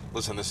 like,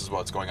 listen, this is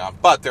what's going on.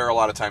 But there are a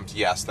lot of times,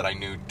 yes, that I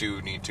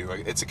do need to.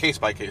 It's a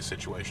case-by-case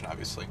situation,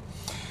 obviously.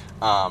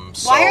 Why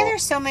are there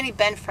so many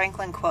Ben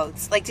Franklin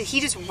quotes? Like, did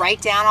he just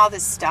write down all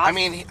this stuff? I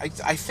mean,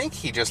 I think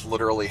he just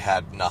literally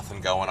had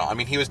nothing going on. I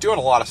mean, he was doing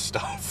a lot of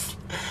stuff.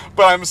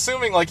 But I'm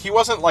assuming, like, he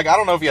wasn't, like, I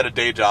don't know if he had a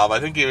day job. I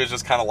think he was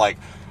just kind of like,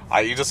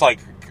 he just, like,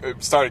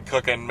 started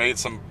cooking, made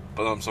some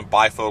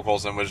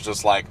bifocals, and was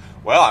just like,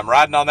 well, I'm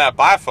riding on that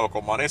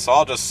bifocal money, so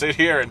I'll just sit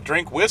here and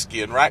drink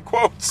whiskey and write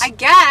quotes. I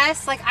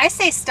guess. Like, I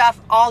say stuff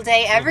all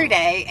day, every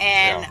day,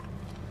 and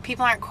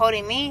people aren't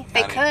quoting me.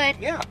 They could.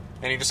 Yeah.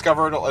 And he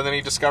discovered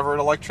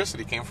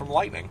electricity came from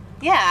lightning.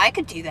 Yeah, I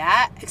could do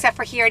that. Except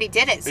for he already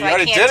did it, so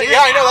I can't do it.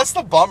 Yeah, I know. That's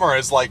the bummer.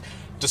 Is, like,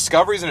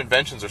 discoveries and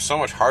inventions are so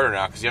much harder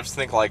now, because you have to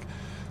think like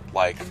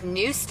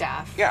new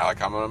stuff. Yeah,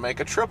 like, I'm gonna make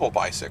a triple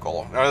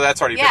bicycle. No,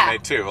 that's already been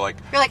made too. Like,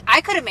 you're like,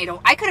 I could have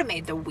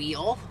made the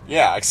wheel.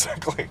 Yeah,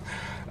 exactly.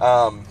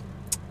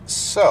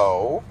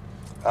 So,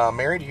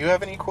 Mary, do you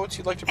have any quotes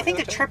you'd like to bring? I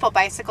think the triple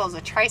bicycle is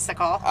a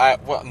tricycle.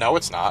 Well, no,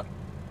 it's not.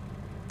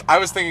 I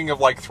was thinking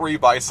of, like, 3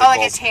 bicycles. Oh,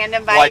 like a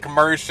tandem bike? Like,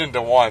 merged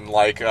into one,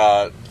 like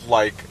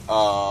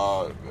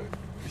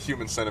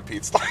Human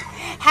Centipede style.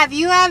 Have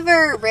you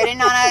ever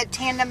ridden on a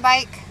tandem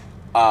bike?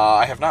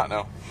 I have not,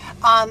 no.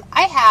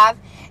 I have.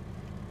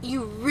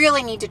 You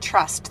really need to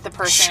trust the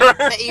person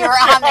that you were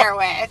on there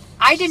with.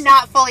 I did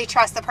not fully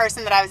trust the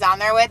person that I was on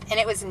there with, and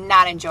it was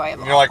not enjoyable.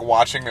 And you're, like,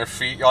 watching their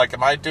feet. You're like,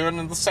 am I doing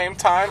it at the same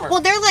time? Or? Well,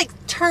 they're, like,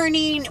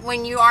 turning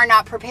when you are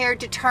not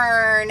prepared to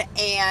turn,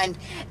 and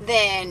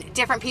then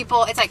different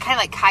people, it's, like, kind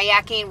of like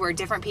kayaking, where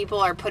different people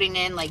are putting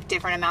in, like,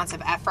 different amounts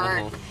of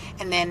effort,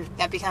 and then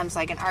that becomes,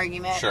 like, an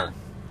argument. Sure.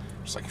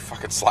 Just like a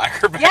fucking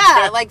slacker back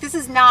there. Like, this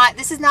is not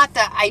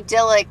the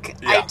idyllic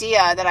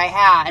idea that I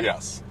had.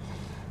 Yes.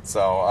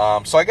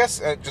 So, so I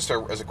guess just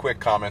as a quick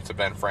comment to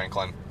Ben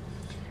Franklin,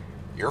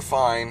 you're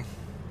fine.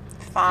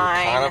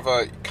 Fine.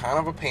 You're kind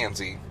of a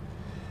pansy,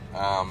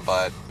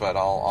 but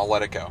I'll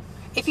let it go.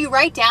 If you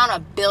write down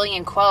 1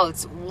 billion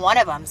quotes, one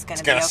of them's going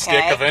to be okay. It's going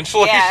to stick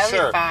eventually. Yeah, sure.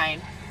 It'll be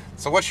fine.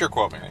 So, what's your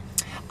quote, Mary?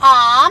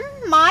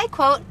 My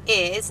quote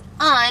is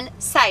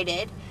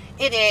unsighted.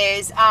 It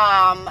is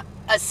a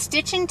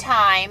stitch in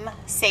time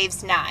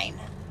saves 9.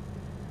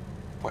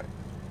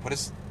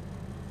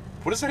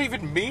 What does that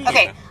even mean?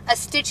 Okay, a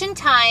stitch in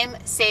time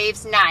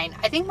saves 9.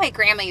 I think my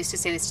grandma used to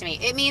say this to me.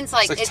 It means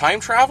like... It's like time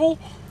travel?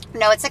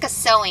 No, it's like a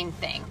sewing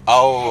thing.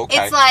 Oh, okay.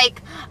 It's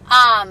like,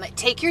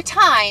 take your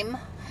time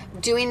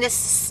doing this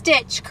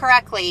stitch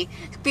correctly,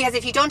 because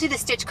if you don't do the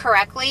stitch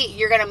correctly,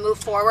 you're going to move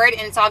forward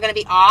and it's all going to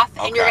be off,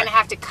 and you're going to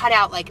have to cut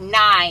out like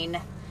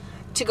 9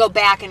 to go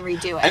back and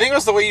redo it. I think it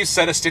was the way you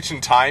said a stitch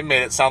in time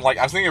made it sound like...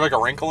 I was thinking of like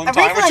a wrinkle in time.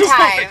 Wrinkle in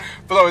time.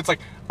 But no, it's like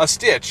a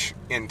stitch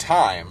in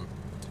time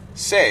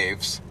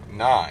saves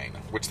 9,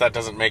 which that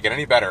doesn't make it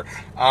any better.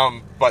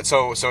 But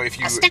so if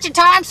you... A stitch in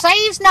time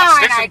saves 9, A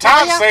stitch in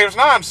time saves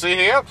 9, see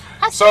here?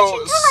 So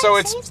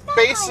it's 9.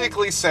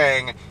 basically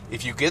saying,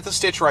 if you get the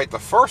stitch right the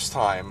first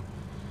time,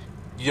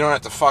 you don't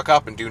have to fuck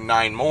up and do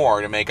 9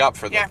 more to make up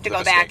for the mistake. You don't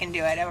have to go back and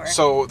do it over.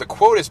 So the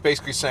quote is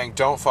basically saying,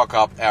 don't fuck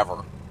up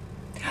ever.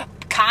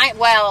 Kind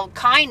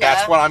of.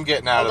 That's what I'm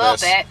getting out of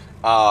this. A little bit.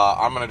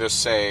 I'm going to just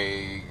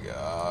say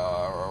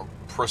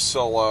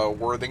Priscilla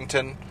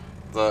Worthington,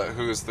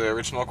 who's the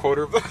original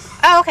quoter of the...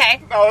 Oh,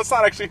 okay. No, that's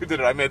not actually who did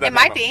it. I made that It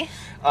might be.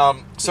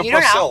 So You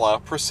don't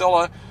know.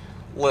 Priscilla,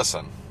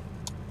 listen,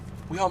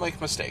 we all make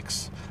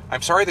mistakes.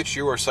 I'm sorry that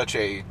you are such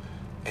a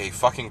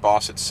fucking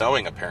boss at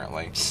sewing,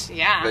 apparently.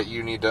 Yeah. That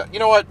you need to... You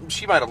know what?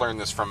 She might have learned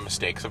this from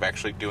mistakes, of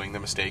actually doing the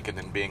mistake and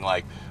then being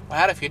like,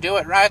 well, if you do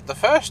it right the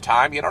first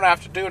time, you don't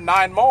have to do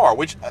 9 more.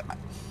 Which,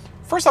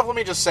 first off, let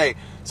me just say,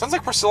 sounds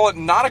like Priscilla,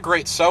 not a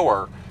great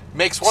sewer,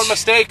 makes one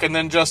mistake and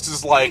then just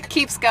is like...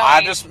 Keeps going.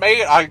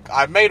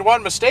 I made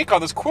one mistake on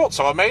this quilt,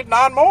 so I made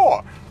 9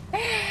 more.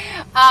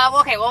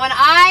 Okay. Well, what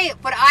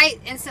I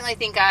instantly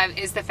think of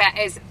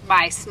is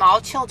my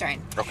small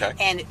children. Okay.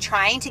 And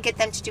trying to get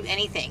them to do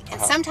anything. And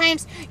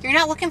sometimes you're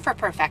not looking for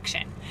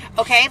perfection.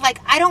 Okay. Like,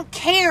 I don't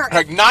care.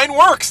 Like, 9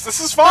 works.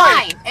 This is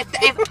fine.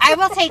 If I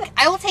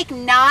will take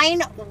 9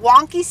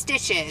 wonky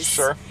stitches.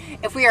 Sure.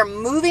 If we are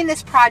moving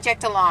this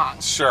project along.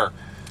 Sure.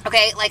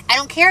 Okay. Like, I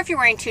don't care if you're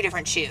wearing 2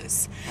 different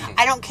shoes.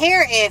 I don't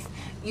care if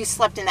you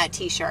slept in that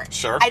t-shirt.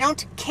 Sure. I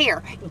don't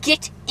care.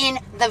 Get in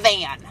the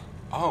van.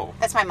 Oh.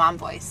 That's my mom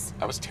voice.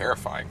 That was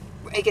terrifying.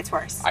 It gets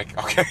worse.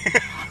 Okay.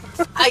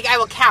 I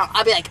will count.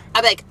 I'll be like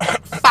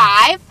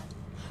 5,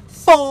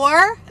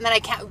 4, and then I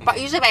count. But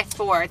usually by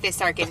 4, they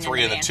start The getting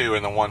 3 and the 2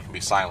 and the 1 can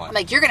be silent. I'm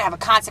like, you're gonna have a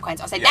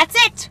consequence. I'll say, Yeah.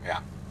 that's it. Yeah.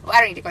 Well, I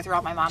don't need to go through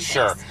all my mom's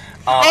Sure. things.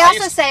 I I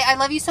also used- say, I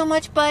love you so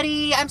much,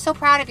 buddy. I'm so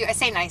proud of you. I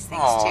say nice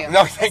things Aw, too.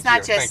 no, thank it's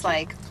not you, just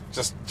thank you.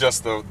 like,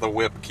 Just the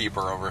whip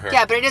keeper over here.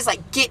 yeah, but it is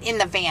like, get in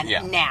the van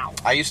Yeah. now.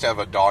 I used to have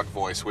a dog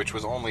voice, which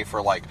was only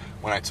for like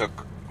when I took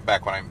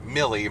back when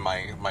Millie,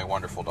 my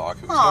wonderful dog,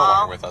 who's no Aw.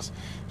 longer with us.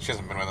 She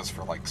hasn't been with us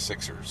for like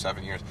 6 or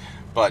 7 years,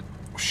 but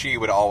she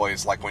would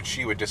always, like, when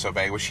she would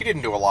disobey, which she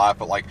didn't do a lot,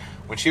 but like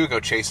when she would go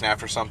chasing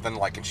after something,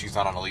 like, and she's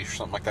not on a leash or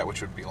something like that,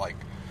 which would be like,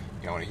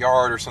 you know, in a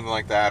yard or something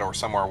like that, or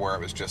somewhere where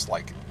it was just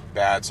like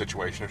bad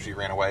situation if she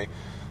ran away,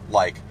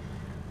 like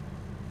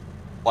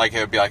it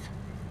would be like,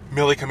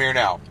 Millie, come here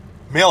now.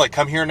 Millie,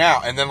 come here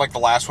now. And then like the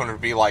last one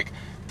would be like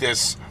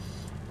this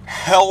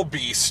hell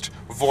beast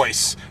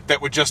voice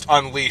that would just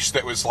unleash,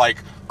 that was like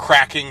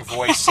cracking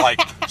voice,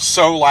 like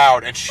so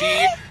loud, and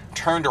she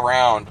turned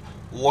around,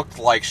 looked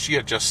like she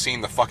had just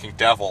seen the fucking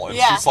devil, and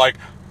Yeah. she's like,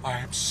 I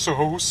am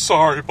so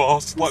sorry,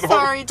 boss.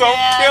 Sorry, don't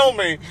Dad. kill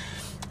me.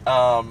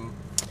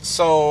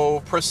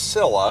 So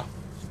Priscilla,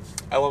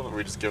 I love that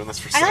we just given this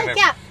for I like, name.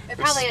 yeah, it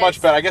It's probably much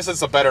is. better. I guess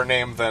it's a better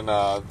name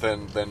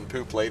than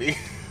Poop Lady.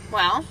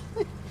 Well,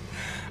 it's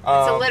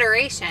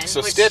alliteration.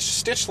 So which,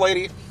 Stitch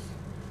Lady.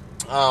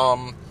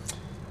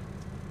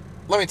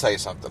 Let me tell you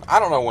something. I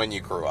don't know when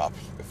you grew up.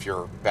 If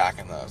you're back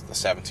in the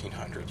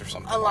 1700s or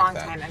something, A like long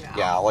that. time ago.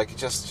 Yeah, like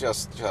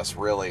just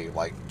really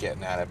like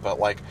getting at it. But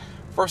like,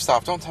 first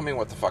off, don't tell me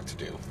what the fuck to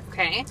do.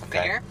 Okay,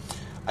 fair.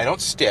 I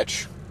don't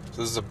stitch.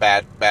 So this is a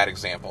bad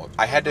example.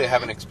 I had to Mm-hmm.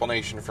 have an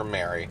explanation from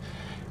Mary.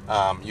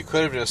 You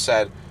could have just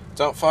said,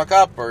 "Don't fuck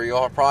up," or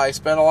you'll probably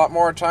spend a lot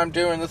more time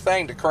doing the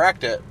thing to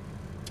correct it.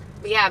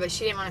 Yeah, but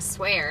she didn't want to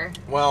swear.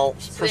 Well,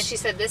 So then she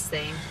said this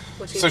thing.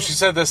 Which so she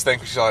said this thing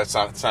because she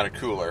thought it sounded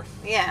cooler.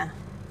 Yeah.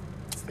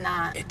 It's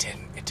not. It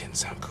didn't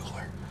sound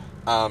cooler.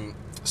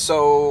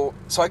 So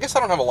I guess I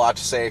don't have a lot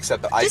to say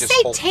except that I Just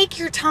just say, take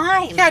your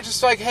time. yeah,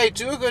 just like, hey,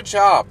 do a good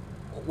job.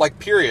 Like,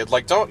 period.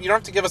 Like, you don't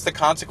have to give us the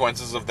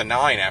consequences of the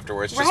 9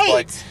 afterwards. Just Right.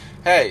 like,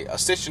 hey, a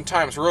stitch in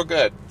time's real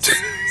good.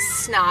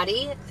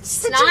 Snotty. in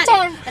Snotty.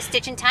 time. A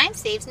stitch in time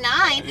saves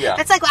 9. Yeah.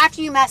 That's like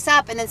after you mess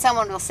up and then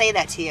someone will say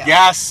that to you.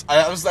 Yes,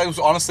 that was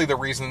honestly the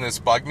reason this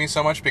bugged me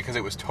so much, because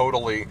it was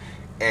totally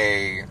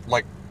a,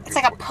 like... It's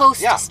like a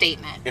post Yeah.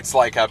 statement. It's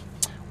like a,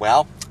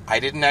 well, I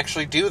didn't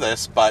actually do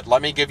this, but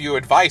let me give you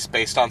advice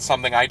based on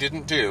something I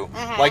didn't do.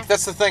 Mm-hmm. Like,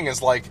 that's the thing,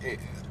 is like,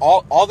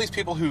 all these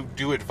people who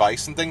do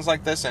advice and things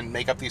like this and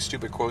make up these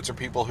stupid quotes are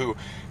people who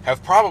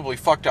have probably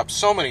fucked up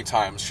so many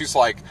times. She's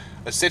like,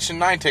 a stitch in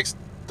 9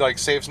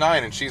 saves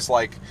 9, and she's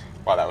like,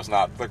 wow, that was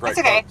not the right It's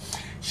okay.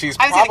 quote. She's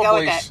I was gonna go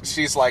probably, with it.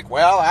 she's like,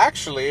 well,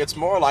 actually, it's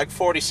more like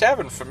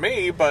 47 for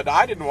me, but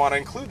I didn't want to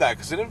include that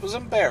because it was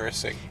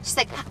embarrassing. She's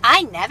like,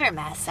 I never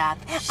mess up.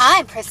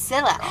 I'm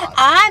Priscilla.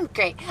 I'm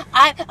great.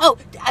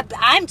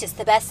 I'm just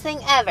the best thing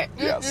ever.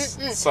 Yes.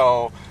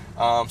 So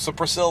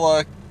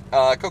Priscilla,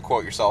 go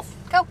quote yourself.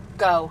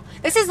 Go.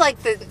 This is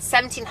like the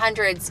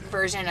 1700s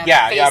version of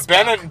Yeah,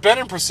 Facebook. Ben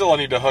and Priscilla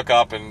need to hook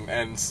up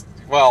and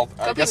well,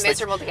 I Go be guess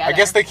miserable I together.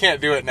 guess they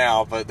can't do it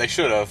now, but they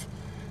should have.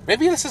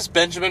 Maybe this is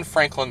Benjamin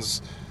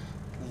Franklin's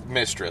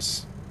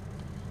mistress,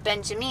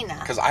 Benjamina.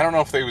 because I don't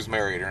know if they was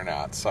married or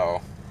not.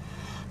 So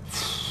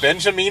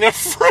Benjamina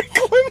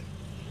Franklin.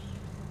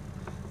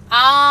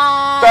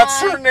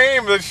 That's her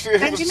name. That she,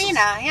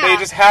 Benjamina, yeah. They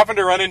just happened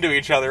to run into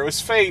each other. It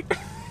was fate.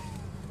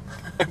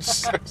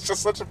 it's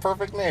just such a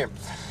perfect name.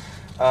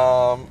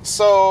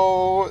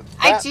 So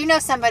I do know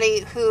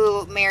somebody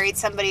who married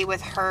somebody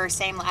with her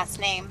same last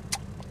name.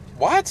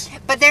 What?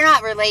 But they're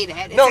not related.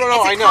 It's No,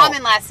 a I know.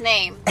 common last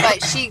name.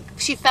 But she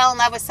fell in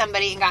love with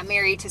somebody and got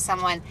married to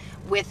someone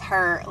with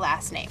her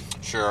last name.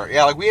 Sure.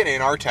 Yeah, like we had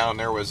in our town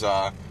there was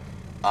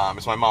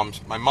it's my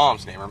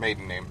mom's name, her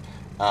maiden name.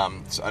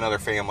 It's another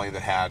family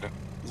that had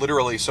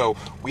literally. So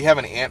we have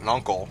an aunt and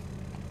uncle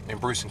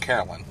named Bruce and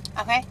Carolyn.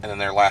 Okay. And then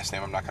their last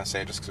name I'm not going to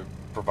say just to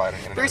provide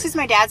an Bruce is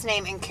my dad's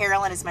name, and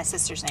Carolyn is my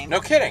sister's name. No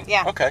kidding.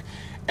 Yeah. Okay.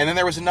 And then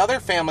there was another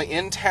family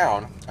in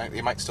town.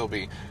 It might still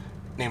be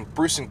named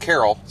Bruce and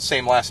Carol,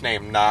 same last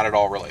name, not at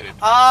all related.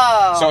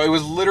 Oh. So it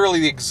was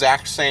literally the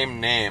exact same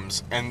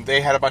names, and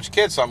they had a bunch of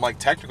kids. So I'm like,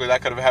 technically,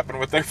 that could have happened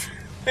with their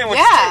family.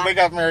 Yeah. They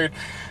got married.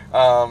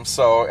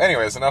 So,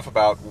 anyways, enough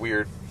about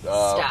weird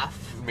stuff.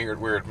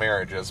 Weird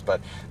marriages.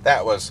 But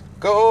that was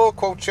Go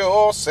Quote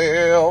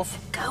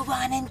Yourself. Go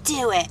on and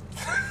do it.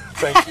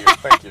 Thank you.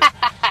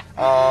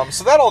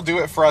 So that'll do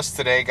it for us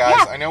today, guys.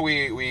 Yeah. I know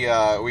we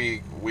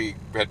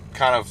had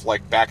kind of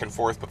like back and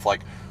forth with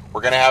like, we're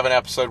going to have an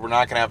episode, we're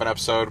not going to have an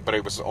episode, but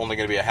it was only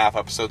going to be a half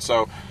episode,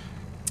 so...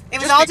 It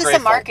was all just a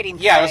marketing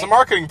ploy. Yeah, it was a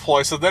marketing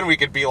ploy, so then we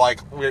could be like,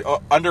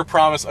 under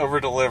promise,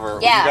 over deliver.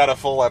 Yeah. We got a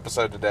full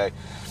episode today.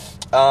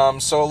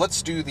 So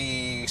let's do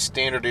the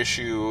standard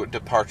issue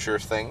departure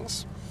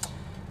things.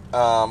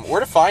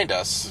 Where to find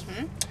us?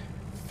 Mm-hmm.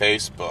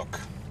 Facebook.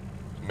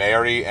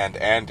 Mary and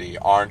Andy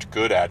aren't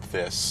good at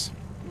this.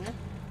 Mm-hmm.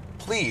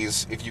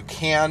 Please, if you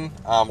can,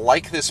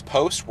 like this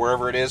post,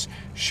 wherever it is,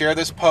 share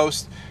this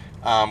post.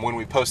 When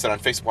we post it on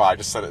Facebook, well, I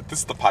just said it, this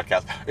is the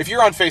podcast. If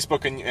you're on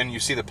Facebook and you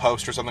see the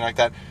post or something like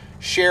that,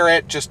 share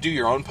it, just do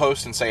your own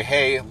post and say,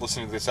 hey,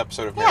 listening to this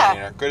episode of Mary and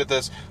Andy are good at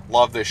this,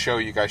 love this show,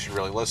 you guys should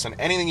really listen.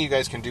 Anything you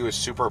guys can do is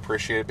super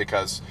appreciated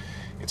because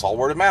it's all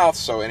word of mouth,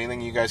 so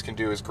anything you guys can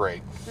do is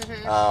great.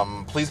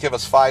 Mm-hmm. Please give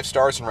us 5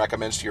 stars and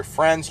recommend to your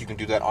friends. You can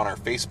do that on our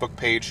Facebook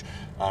page.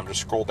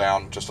 Just scroll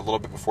down just a little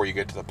bit before you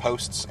get to the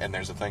posts, and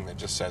there's a thing that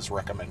just says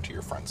recommend to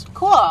your friends.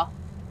 Cool.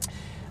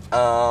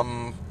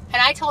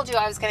 And I told you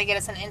I was going to get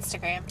us an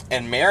Instagram.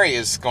 And Mary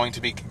is going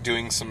to be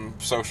doing some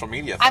social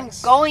media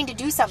things. I'm going to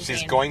do something.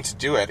 She's going to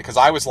do it. Because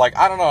I was like,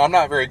 I don't know, I'm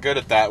not very good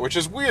at that. Which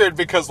is weird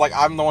because like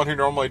I'm the one who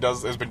normally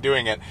has been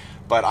doing it.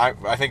 But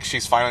I think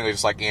she's finally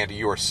just like, Andy,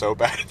 you are so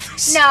bad at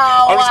this. No.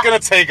 I'm just going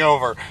to take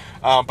over.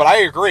 But I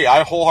agree.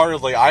 I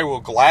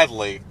will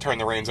gladly turn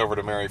the reins over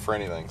to Mary for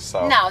anything.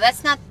 So no,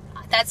 that's not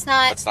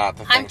the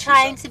thing. I'm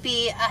trying to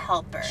be a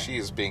helper. She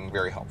is being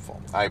very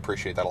helpful. I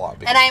appreciate that a lot.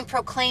 And I am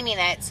proclaiming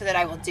it so that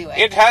I will do it.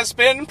 It has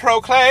been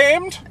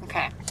proclaimed.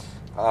 Okay.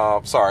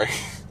 Sorry.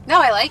 No,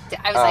 I liked it.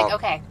 I was like,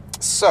 okay.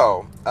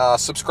 So,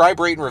 subscribe,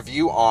 rate, and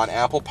review on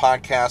Apple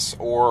Podcasts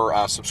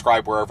or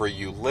subscribe wherever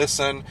you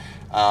listen.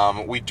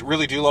 We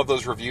really do love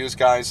those reviews,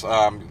 guys. You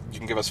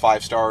can give us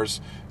 5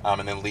 stars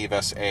and then leave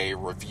us a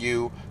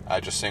review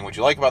just saying what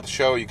you like about the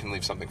show. You can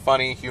leave something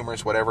funny,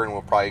 humorous, whatever, and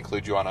we'll probably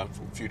include you on a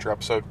future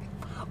episode.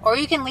 Or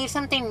you can leave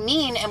something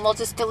mean and we'll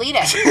just delete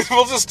it.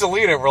 We'll just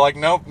delete it. We're like,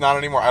 nope, not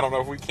anymore. I don't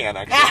know if we can,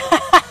 actually.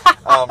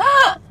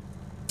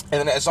 And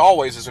then, as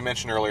always, as we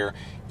mentioned earlier,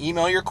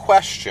 email your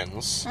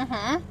questions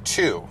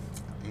to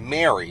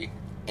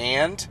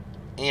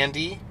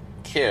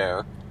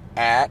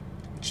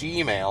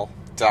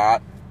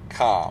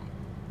maryandandykare@gmail.com.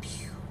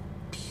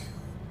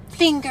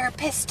 Finger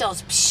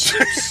pistols.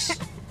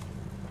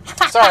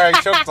 Sorry,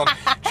 I choked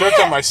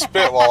on my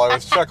spit while I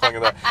was chuckling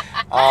at that.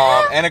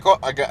 And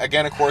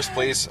again, of course,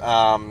 please,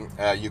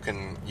 you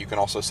can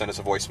also send us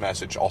a voice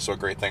message. Also a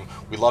great thing.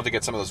 We'd love to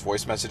get some of those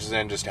voice messages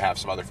in just to have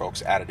some other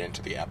folks added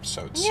into the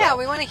episode. Yeah, so,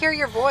 we want to hear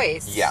your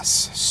voice.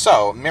 Yes.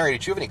 So, Mary,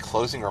 did you have any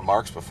closing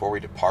remarks before we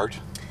depart?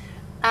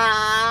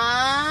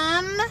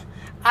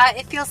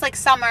 It feels like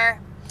summer.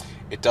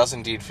 It does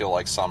indeed feel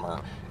like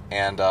summer.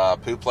 And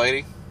Poop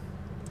Lady?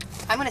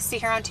 I'm going to see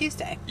her on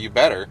Tuesday. You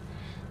better.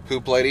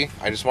 Poop Lady,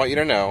 I just want you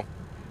to know,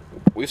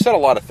 we've said a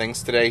lot of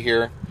things today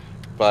here,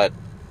 but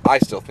I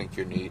still think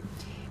you're neat,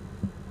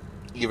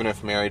 even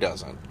if Mary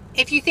doesn't.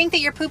 If you think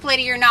that you're Poop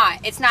Lady, you're not.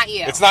 It's not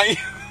you. It's not you.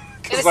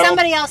 It was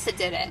somebody else that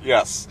did it.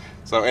 Yes.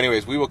 So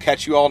anyways, we will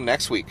catch you all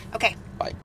next week. Okay.